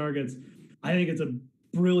many targets, I think it's a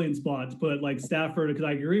brilliant spot to put like Stafford, because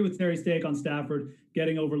I agree with Terry's take on Stafford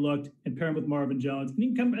getting overlooked, and pair him with Marvin Jones. And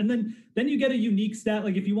you can come, and then you get a unique stat.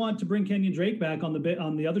 Like, if you want to bring Kenyon Drake back on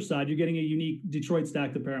the other side, you're getting a unique Detroit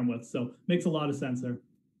stack to pair him with. So makes a lot of sense there.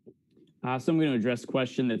 So I'm going to address a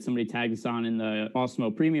question that somebody tagged us on in the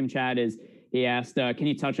Osmo Premium chat. He asked, can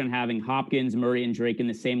you touch on having Hopkins, Murray, and Drake in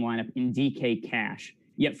the same lineup in DK cash?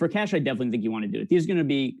 Yeah, for cash, I definitely think you want to do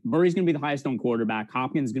it. Murray's going to be the highest owned quarterback.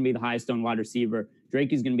 Hopkins is going to be the highest owned wide receiver.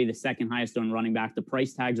 Drake is going to be the second highest owned running back. The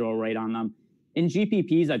price tags are all right on them. In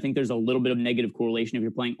GPPs, I think there's a little bit of negative correlation if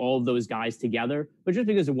you're playing all of those guys together. But just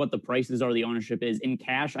because of what the prices are, the ownership is, in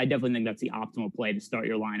cash, I definitely think that's the optimal play to start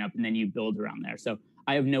your lineup, and then you build around there. So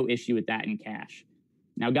I have no issue with that in cash.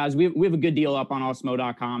 Now, guys, we have a good deal up on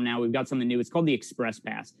Osmo.com now. We've got something new. It's called the Express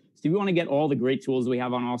Pass. So if you want to get all the great tools we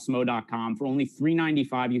have on Osmo.com, for only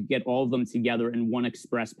 $3.95, you can get all of them together in one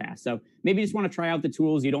Express Pass. So maybe you just want to try out the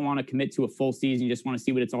tools. You don't want to commit to a full season. You just want to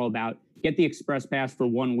see what it's all about. Get the Express Pass for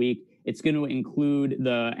 1 week. It's going to include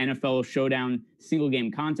the NFL Showdown single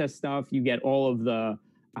game contest stuff. You get all of the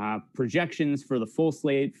projections for the full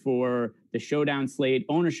slate, for the Showdown slate,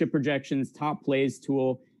 ownership projections, top plays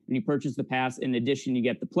tool. And you purchase the pass. In addition, you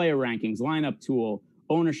get the player rankings, lineup tool,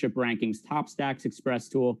 ownership rankings, top stacks express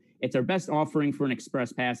tool. It's our best offering for an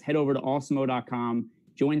Express Pass. Head over to Osmo.com.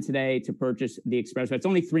 Join today to purchase the Express Pass. It's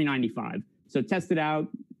only $3.95. So test it out.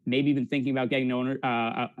 Maybe even thinking about getting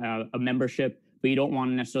a membership, but you don't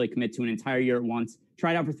want to necessarily commit to an entire year at once.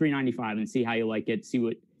 Try it out for $3.95 and see how you like it. See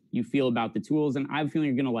what you feel about the tools. And I have a feeling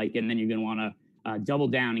you're going to like it. And then you're going to want to double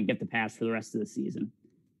down and get the pass for the rest of the season.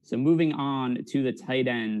 So moving on to the tight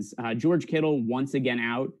ends, George Kittle once again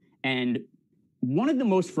out. And one of the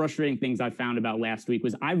most frustrating things I found about last week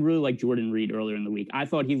was I really liked Jordan Reed earlier in the week. I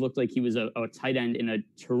thought he looked like he was a tight end in a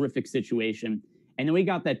terrific situation. And then we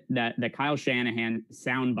got that Kyle Shanahan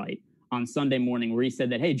soundbite on Sunday morning where he said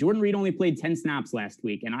that, hey, Jordan Reed only played 10 snaps last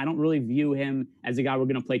week, and I don't really view him as a guy we're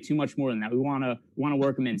going to play too much more than that. We want to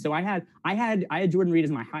work him in. So I had Jordan Reed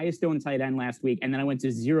as my highest owned tight end last week, and then I went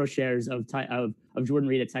to 0 shares of Jordan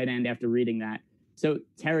Reed at tight end after reading that. So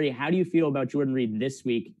Terry, how do you feel about Jordan Reed this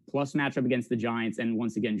week, plus matchup against the Giants, and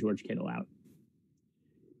once again George Kittle out?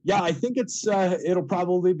 Yeah, I think it'll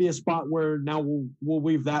probably be a spot where now we'll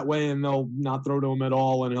weave that way and they'll not throw to him at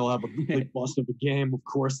all and he'll have a complete bust of a game. Of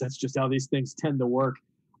course, that's just how these things tend to work.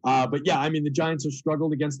 But yeah, I mean, the Giants have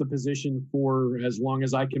struggled against the position for as long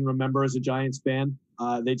as I can remember as a Giants fan.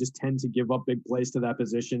 They just tend to give up big plays to that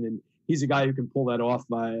position, and he's a guy who can pull that off.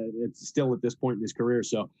 It's still at this point in his career.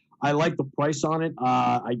 So I like the price on it.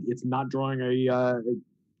 It's not drawing a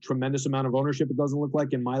tremendous amount of ownership. It doesn't look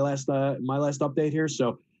like in my last update here.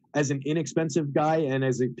 So as an inexpensive guy and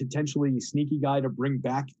as a potentially sneaky guy to bring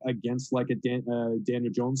back against like a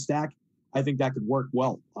Daniel Jones stack, I think that could work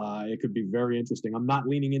well. It could be very interesting. I'm not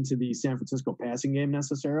leaning into the San Francisco passing game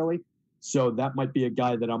necessarily, so that might be a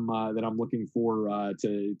guy that I'm looking for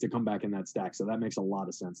to come back in that stack. So that makes a lot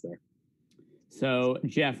of sense there. So,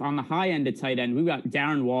 Jeff, on the high end of tight end, we've got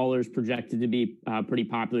Darren Waller's projected to be pretty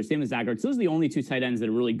popular. Same as Zach Ertz. Those are the only two tight ends that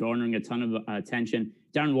are really garnering a ton of attention.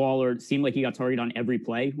 Darren Waller seemed like he got targeted on every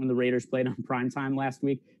play when the Raiders played on primetime last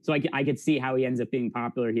week. So I could see how he ends up being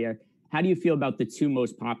popular here. How do you feel about the two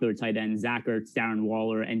most popular tight ends, Zach Ertz, Darren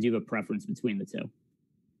Waller, and do you have a preference between the two?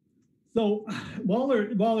 So Waller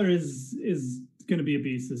is going to be a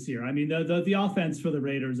beast this year. I mean, the offense for the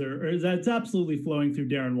Raiders it's absolutely flowing through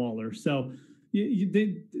Darren Waller. So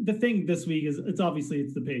the thing this week is it's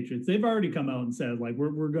the Patriots. They've already come out and said like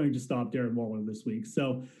we're going to stop Darren Waller this week.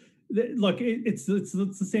 So look, it's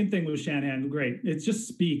the same thing with Shanahan. Great, it's just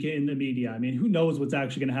speak in the media. I mean, who knows what's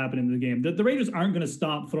actually going to happen in the game? The Raiders aren't going to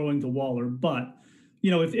stop throwing to Waller, but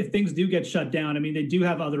if things do get shut down, I mean, they do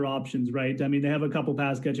have other options, right? I mean, they have a couple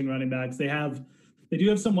pass catching running backs. They do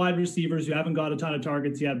have some wide receivers who haven't got a ton of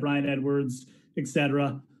targets yet, Bryan Edwards,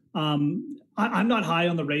 etc. I'm not high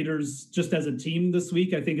on the Raiders just as a team this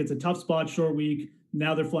week. I think it's a tough spot, short week.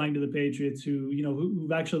 Now they're flying to the Patriots,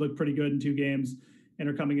 who've actually looked pretty good in 2 games and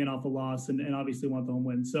are coming in off a loss and obviously want the home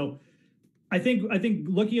win. So I think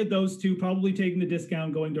looking at those two, probably taking the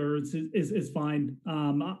discount going to Ertz is fine.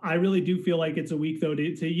 I really do feel like it's a week though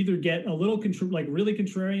to either get a little really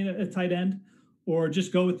contrarian at tight end, or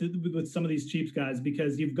just go with some of these cheap guys,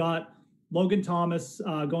 because you've got Logan Thomas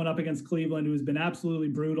going up against Cleveland, who's been absolutely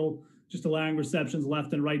brutal, just allowing receptions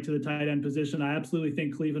left and right to the tight end position. I absolutely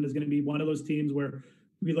think Cleveland is going to be one of those teams where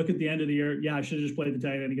we look at the end of the year, I should have just played the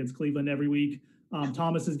tight end against Cleveland every week.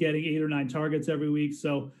 Thomas is getting 8 or 9 targets every week,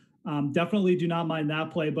 so definitely do not mind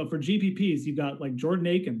that play. But for GPPs, you've got like Jordan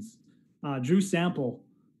Akins, Drew Sample,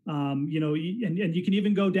 and you can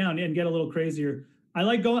even go down and get a little crazier. I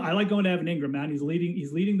like going to Evan Ingram, man. He's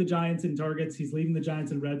leading the Giants in targets. He's leading the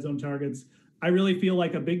Giants in red zone targets. I really feel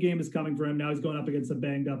like a big game is coming for him. Now he's going up against a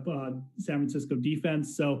banged up San Francisco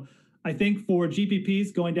defense. So I think for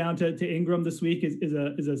GPPs, going down to Ingram this week is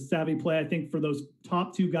a savvy play. I think for those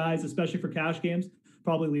top 2 guys, especially for cash games,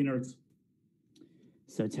 probably lean Ertz.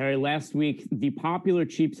 So, Terry, last week, the popular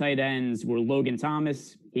cheap tight ends were Logan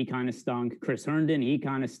Thomas. He kind of stunk. Chris Herndon, he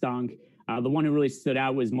kind of stunk. The one who really stood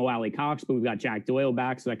out was Mo Alley Cox, but we've got Jack Doyle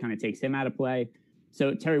back, so that kind of takes him out of play.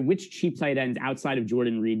 So, Terry, which cheap tight ends outside of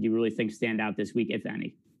Jordan Reed do you really think stand out this week, if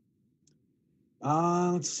any?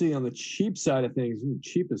 Let's see. On the cheap side of things,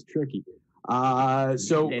 cheap is tricky.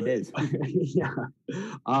 So it is. Yeah.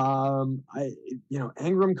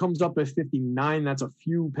 Ingram comes up at 59. That's a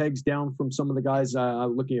few pegs down from some of the guys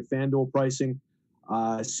looking at FanDuel pricing.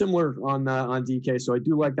 Similar on DK. So I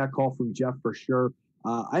do like that call from Jeff for sure.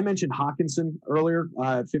 I mentioned Hawkinson earlier,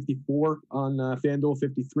 54 on FanDuel,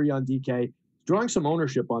 53 on DK. Drawing some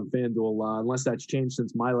ownership on FanDuel, unless that's changed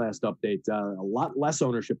since my last update. A lot less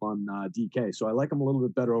ownership on DK. So I like him a little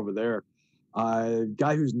bit better over there.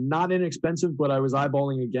 Guy who's not inexpensive, but I was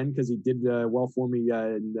eyeballing again because he did well for me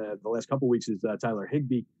in the last couple of weeks is Tyler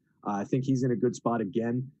Higbee. I think he's in a good spot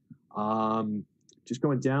again. Just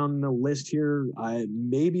going down the list here,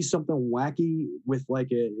 maybe something wacky with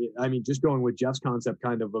just going with Jeff's concept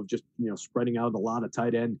kind of just, spreading out a lot of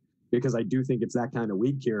tight end, because I do think it's that kind of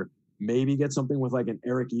week here. Maybe get something with like an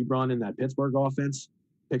Eric Ebron in that Pittsburgh offense,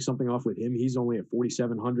 pick something off with him. He's only at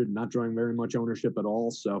 4,700, not drawing very much ownership at all.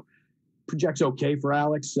 So projects okay for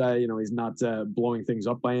Alex. He's not blowing things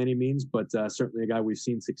up by any means, but certainly a guy we've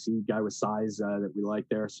seen succeed, guy with size that we like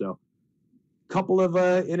there. So couple of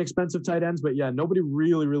inexpensive tight ends, but yeah, nobody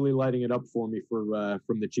really lighting it up for me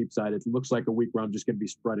from the cheap side. It looks like a week where I'm just going to be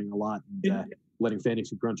spreading a lot and letting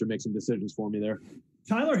Fantasy Cruncher make some decisions for me there.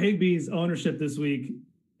 Tyler Higbee's ownership this week,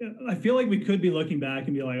 I feel like we could be looking back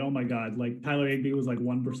and be like, oh my God, like Tyler Higbee was like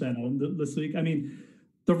 1% owned this week. I mean,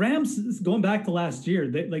 the Rams, going back to last year,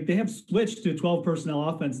 they have switched to a 12 personnel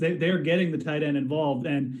offense. They're getting the tight end involved,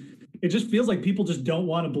 and it just feels like people just don't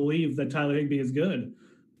want to believe that Tyler Higbee is good.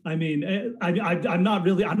 I mean, I'm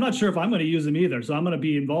not sure if I'm going to use him either, so I'm going to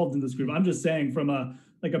be involved in this group. I'm just saying from a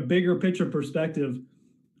bigger picture perspective,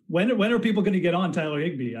 when are people going to get on Tyler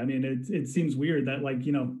Higbee? I mean, it seems weird that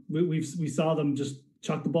we saw them just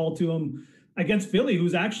chuck the ball to him against Philly,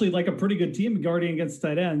 who's actually like a pretty good team guarding against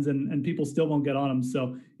tight ends, and people still won't get on him.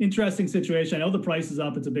 So interesting situation. I know the price is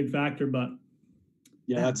up; it's a big factor, but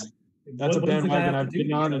yeah, that's a bandwagon I've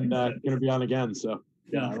been on and going to be on again. So.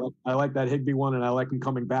 Yeah, I like that Higbee one, and I like him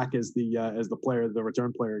coming back as the player, the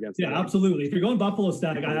return player against. Yeah, absolutely. If you're going Buffalo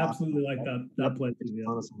stack, I absolutely like that play. Yeah.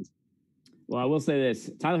 Well, I will say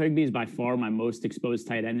this: Tyler Higbee is by far my most exposed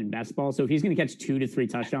tight end in best ball. So if he's going to catch 2 to 3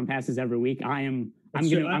 touchdown passes every week, I am I'm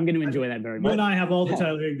gonna enjoy that very much. You and I have all the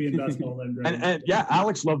Tyler Higbee in best ball then, and yeah,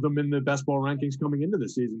 Alex loved him in the best ball rankings coming into the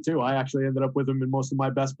season too. I actually ended up with him in most of my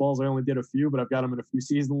best balls. I only did a few, but I've got him in a few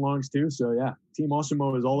season longs too. So yeah, Team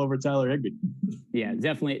Osimo is all over Tyler Higbee. Yeah,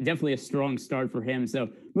 definitely a strong start for him. So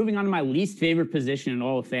moving on to my least favorite position in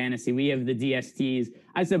all of fantasy, we have the DSTs.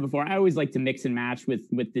 I said before, I always like to mix and match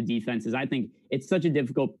with the defenses. I think it's such a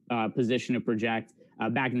difficult position to project.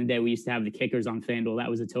 Back in the day, we used to have the kickers on Fanduel. That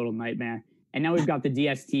was a total nightmare. And now we've got the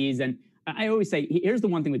DSTs. And I always say, here's the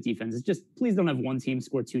one thing with defense. It's just, please don't have one team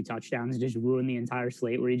score 2 touchdowns and just ruin the entire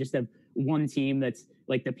slate, where you just have one team that's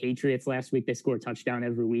like the Patriots last week. They score a touchdown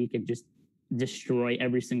every week and just destroy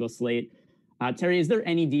every single slate. Terry, is there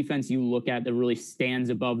any defense you look at that really stands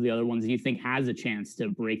above the other ones that you think has a chance to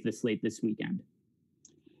break the slate this weekend?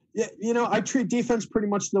 Yeah, I treat defense pretty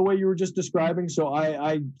much the way you were just describing. So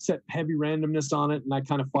I set heavy randomness on it, and I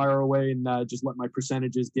kind of fire away and just let my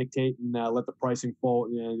percentages dictate and let the pricing fall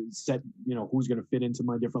and set, who's going to fit into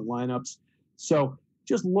my different lineups. So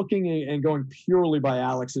just looking and going purely by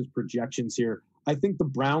Alex's projections here, I think the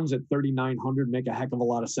Browns at 3,900 make a heck of a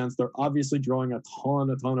lot of sense. They're obviously drawing a ton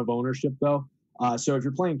of ownership, though. So if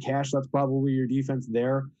you're playing cash, that's probably your defense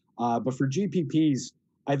there. But for GPPs,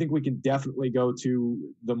 I think we can definitely go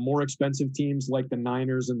to the more expensive teams like the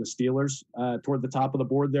Niners and the Steelers toward the top of the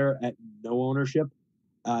board there at no ownership.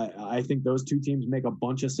 I think those two teams make a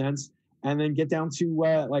bunch of sense. And then get down to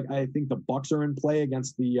I think the Bucs are in play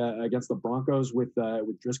against the Broncos with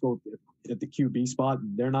Driscoll at the QB spot.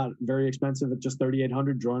 They're not very expensive at just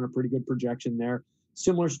 3,800, drawing a pretty good projection there.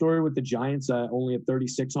 Similar story with the Giants, only at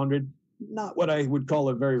 3,600. Not what I would call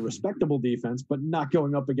a very respectable defense, but not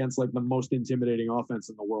going up against like the most intimidating offense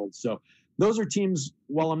in the world. So those are teams,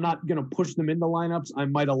 while I'm not going to push them into lineups, I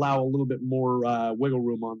might allow a little bit more wiggle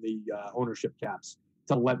room on the ownership caps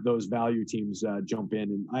to let those value teams jump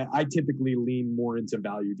in. And I typically lean more into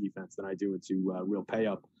value defense than I do into real pay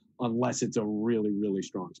up, unless it's a really, really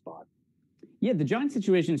strong spot. Yeah, the Giants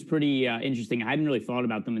situation is pretty interesting. I hadn't really thought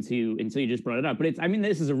about them until you just brought it up. But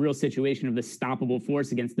this is a real situation of the stoppable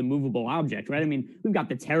force against the movable object, right? I mean, we've got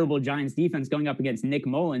the terrible Giants defense going up against Nick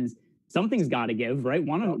Mullins. Something's got to give, right?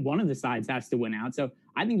 One of the sides has to win out. So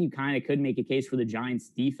I think you kind of could make a case for the Giants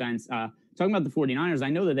defense. Talking about the 49ers, I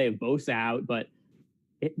know that they have Bosa out, but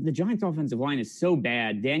the Giants offensive line is so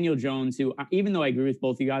bad. Daniel Jones, who, even though I agree with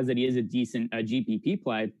both you guys that he is a decent GPP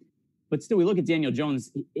play, but still, we look at Daniel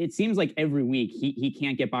Jones. It seems like every week he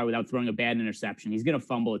can't get by without throwing a bad interception. He's going to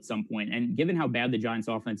fumble at some point. And given how bad the Giants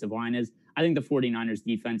offensive line is, I think the 49ers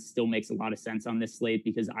defense still makes a lot of sense on this slate,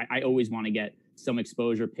 because I always want to get some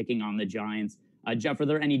exposure picking on the Giants. Jeff, are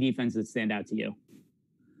there any defenses that stand out to you?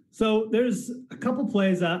 So there's a couple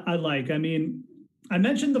plays I like. I mean, I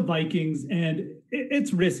mentioned the Vikings, and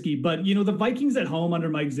it's risky, but, the Vikings at home under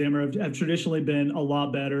Mike Zimmer have traditionally been a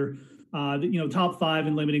lot better. Top 5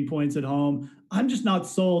 in limiting points at home. I'm just not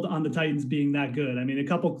sold on the Titans being that good. I mean, a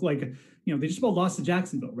couple they just about lost to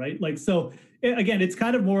Jacksonville, right? So again, it's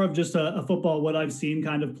kind of more of just a football, what I've seen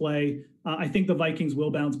kind of play. I think the Vikings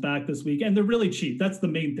will bounce back this week, and they're really cheap. That's the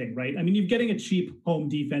main thing, right? I mean, you're getting a cheap home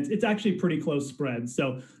defense. It's actually pretty close spread.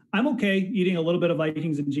 So I'm okay eating a little bit of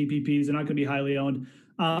Vikings and GPPs. They're not going to be highly owned.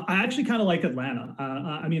 I actually kind of like Atlanta.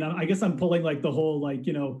 I guess I'm pulling like the whole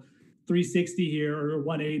 360 here or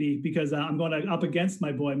 180 because I'm going up against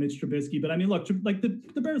my boy Mitch Trubisky. But I mean, look, like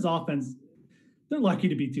the Bears offense, they're lucky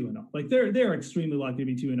to be 2-0. Like they're extremely lucky to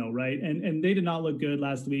be 2-0, right? And they did not look good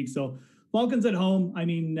last week. So Falcons at home. I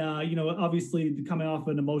mean, obviously coming off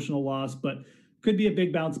an emotional loss, but could be a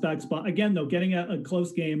big bounce back spot. Again, though, getting a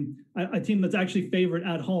close game, a team that's actually favored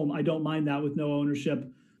at home. I don't mind that with no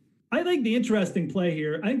ownership. I think the interesting play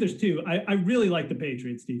here, I think there's two. I really like the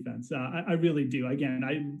Patriots defense. I really do. Again,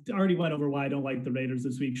 I already went over why I don't like the Raiders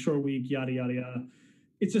this week. Short week, yada, yada, yada.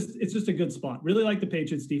 It's just a good spot. Really like the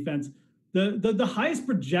Patriots defense. The highest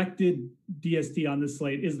projected DST on this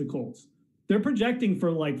slate is the Colts. They're projecting for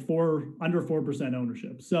under 4%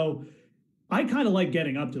 ownership. So I kind of like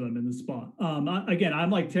getting up to them in this spot. Again, I'm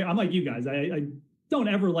like you guys. I don't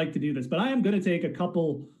ever like to do this, but I am going to take a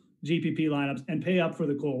couple GPP lineups and pay up for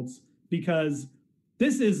the Colts because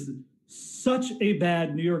this is such a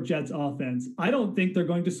bad New York Jets offense. I don't think they're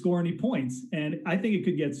going to score any points, and I think it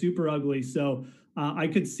could get super ugly. So I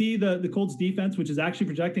could see the Colts defense, which is actually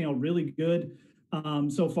projecting out really good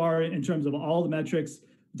so far in terms of all the metrics.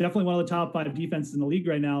 Definitely one of the top 5 defenses in the league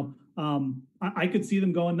right now. I could see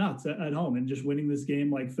them going nuts at home and just winning this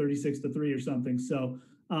game like 36-3 or something. So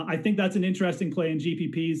I think that's an interesting play in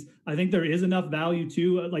GPPs. I think there is enough value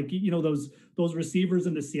too. Those receivers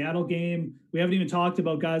in the Seattle game. We haven't even talked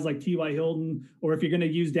about guys like T.Y. Hilton, or if you're going to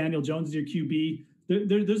use Daniel Jones as your QB,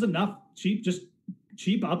 there's enough cheap. Just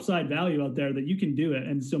cheap upside value out there that you can do it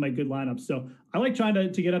and still make good lineups. So I like trying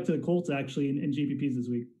to get up to the Colts actually in GPPs this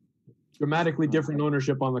week. Dramatically different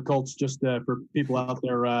ownership on the Colts, just for people out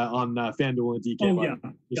there on FanDuel and DK. Oh, yeah.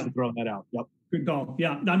 Just to throw that out. Yep. Good call.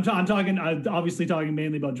 Yeah, I'm talking obviously talking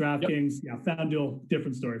mainly about DraftKings. Yep. Yeah, FanDuel,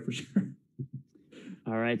 different story for sure.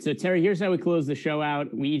 All right. So, Terry, here's how we close the show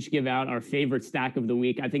out. We each give out our favorite stack of the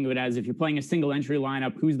week. I think of it as if you're playing a single entry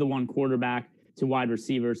lineup, who's the one quarterback to wide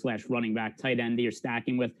receiver / running back, tight end that you're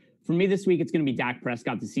stacking with. For me this week, it's going to be Dak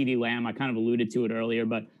Prescott to CeeDee Lamb. I kind of alluded to it earlier,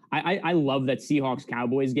 but I love that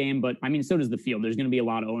Seahawks-Cowboys game, but I mean, so does the field. There's going to be a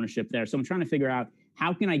lot of ownership there. So I'm trying to figure out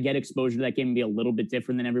how can I get exposure to that game and be a little bit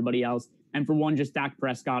different than everybody else. And for one, just Dak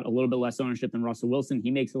Prescott, a little bit less ownership than Russell Wilson.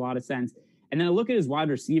 He makes a lot of sense. And then I look at his wide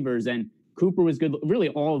receivers, and Cooper was good. Really,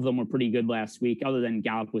 all of them were pretty good last week, other than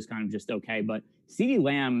Gallup was kind of just okay. But CeeDee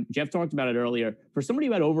Lamb, Jeff talked about it earlier, for somebody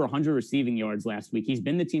who had over 100 receiving yards last week, he's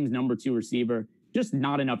been the team's number 2 receiver. Just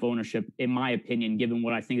not enough ownership, in my opinion, given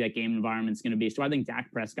what I think that game environment is going to be. So I think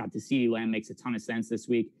Dak Prescott to CeeDee Lamb makes a ton of sense this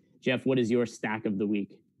week. Jeff, what is your stack of the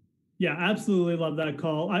week? Yeah, absolutely love that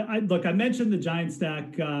call. I mentioned the Giant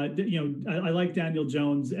stack. I like Daniel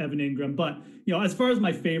Jones, Evan Ingram, but as far as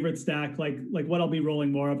my favorite stack, like what I'll be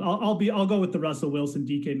rolling more of, I'll go with the Russell Wilson,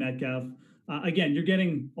 DK Metcalf. Again, you're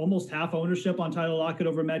getting almost half ownership on Tyler Lockett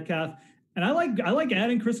over Metcalf. And I like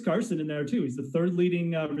adding Chris Carson in there too. He's the third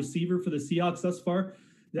leading receiver for the Seahawks thus far.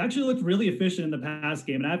 He actually looked really efficient in the pass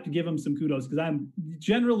game, and I have to give him some kudos because I'm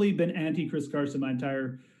generally been anti Chris Carson my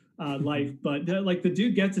entire life. But the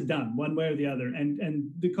dude gets it done one way or the other, and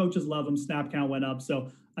the coaches love him. Snap count went up, so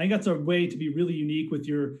I think that's a way to be really unique with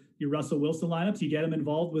your Russell Wilson lineups. You get him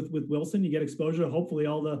involved with Wilson, you get exposure. Hopefully,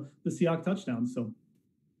 all the Seahawks touchdowns. So,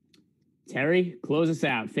 Terry, close us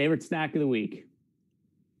out. Favorite stack of the week.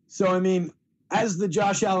 So, I mean, as the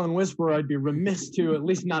Josh Allen whisperer, I'd be remiss to at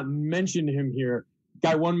least not mention him here.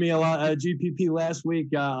 Guy won me a lot GPP last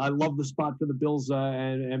week. I love the spot for the Bills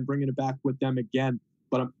and bringing it back with them again.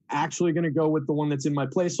 But I'm actually going to go with the one that's in my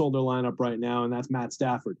placeholder lineup right now, and that's Matt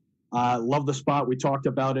Stafford. Love the spot. We talked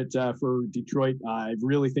about it for Detroit. I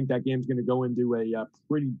really think that game's going to go into a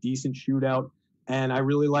pretty decent shootout. And I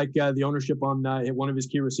really like the ownership on one of his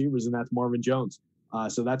key receivers, and that's Marvin Jones.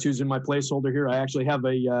 So that's who's in my placeholder here. I actually have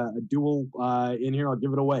a duel in here. I'll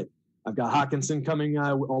give it away. I've got Hawkinson coming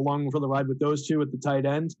along for the ride with those two at the tight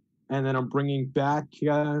end. And then I'm bringing back, who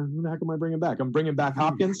the heck am I bringing back? I'm bringing back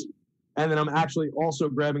Hopkins. And then I'm actually also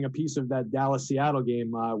grabbing a piece of that Dallas-Seattle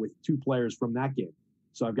game with 2 players from that game.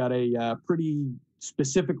 So I've got a pretty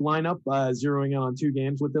specific lineup, zeroing in on 2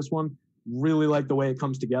 games with this one. Really like the way it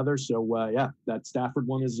comes together. So, that Stafford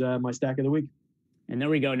one is my stack of the week. And there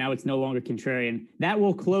we go. Now it's no longer contrarian. That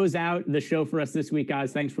will close out the show for us this week,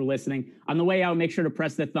 guys. Thanks for listening. On the way out, make sure to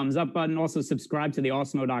press the thumbs up button. Also, subscribe to the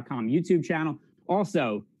awesemo.com YouTube channel.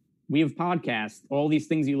 Also, we have podcasts. All these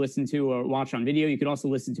things you listen to or watch on video, you could also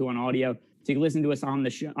listen to on audio. So you can listen to us on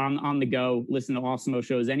the on the go. Listen to Awesemo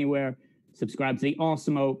shows anywhere. Subscribe to the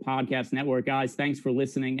Awesemo Podcast Network, guys. Thanks for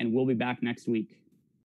listening, and we'll be back next week.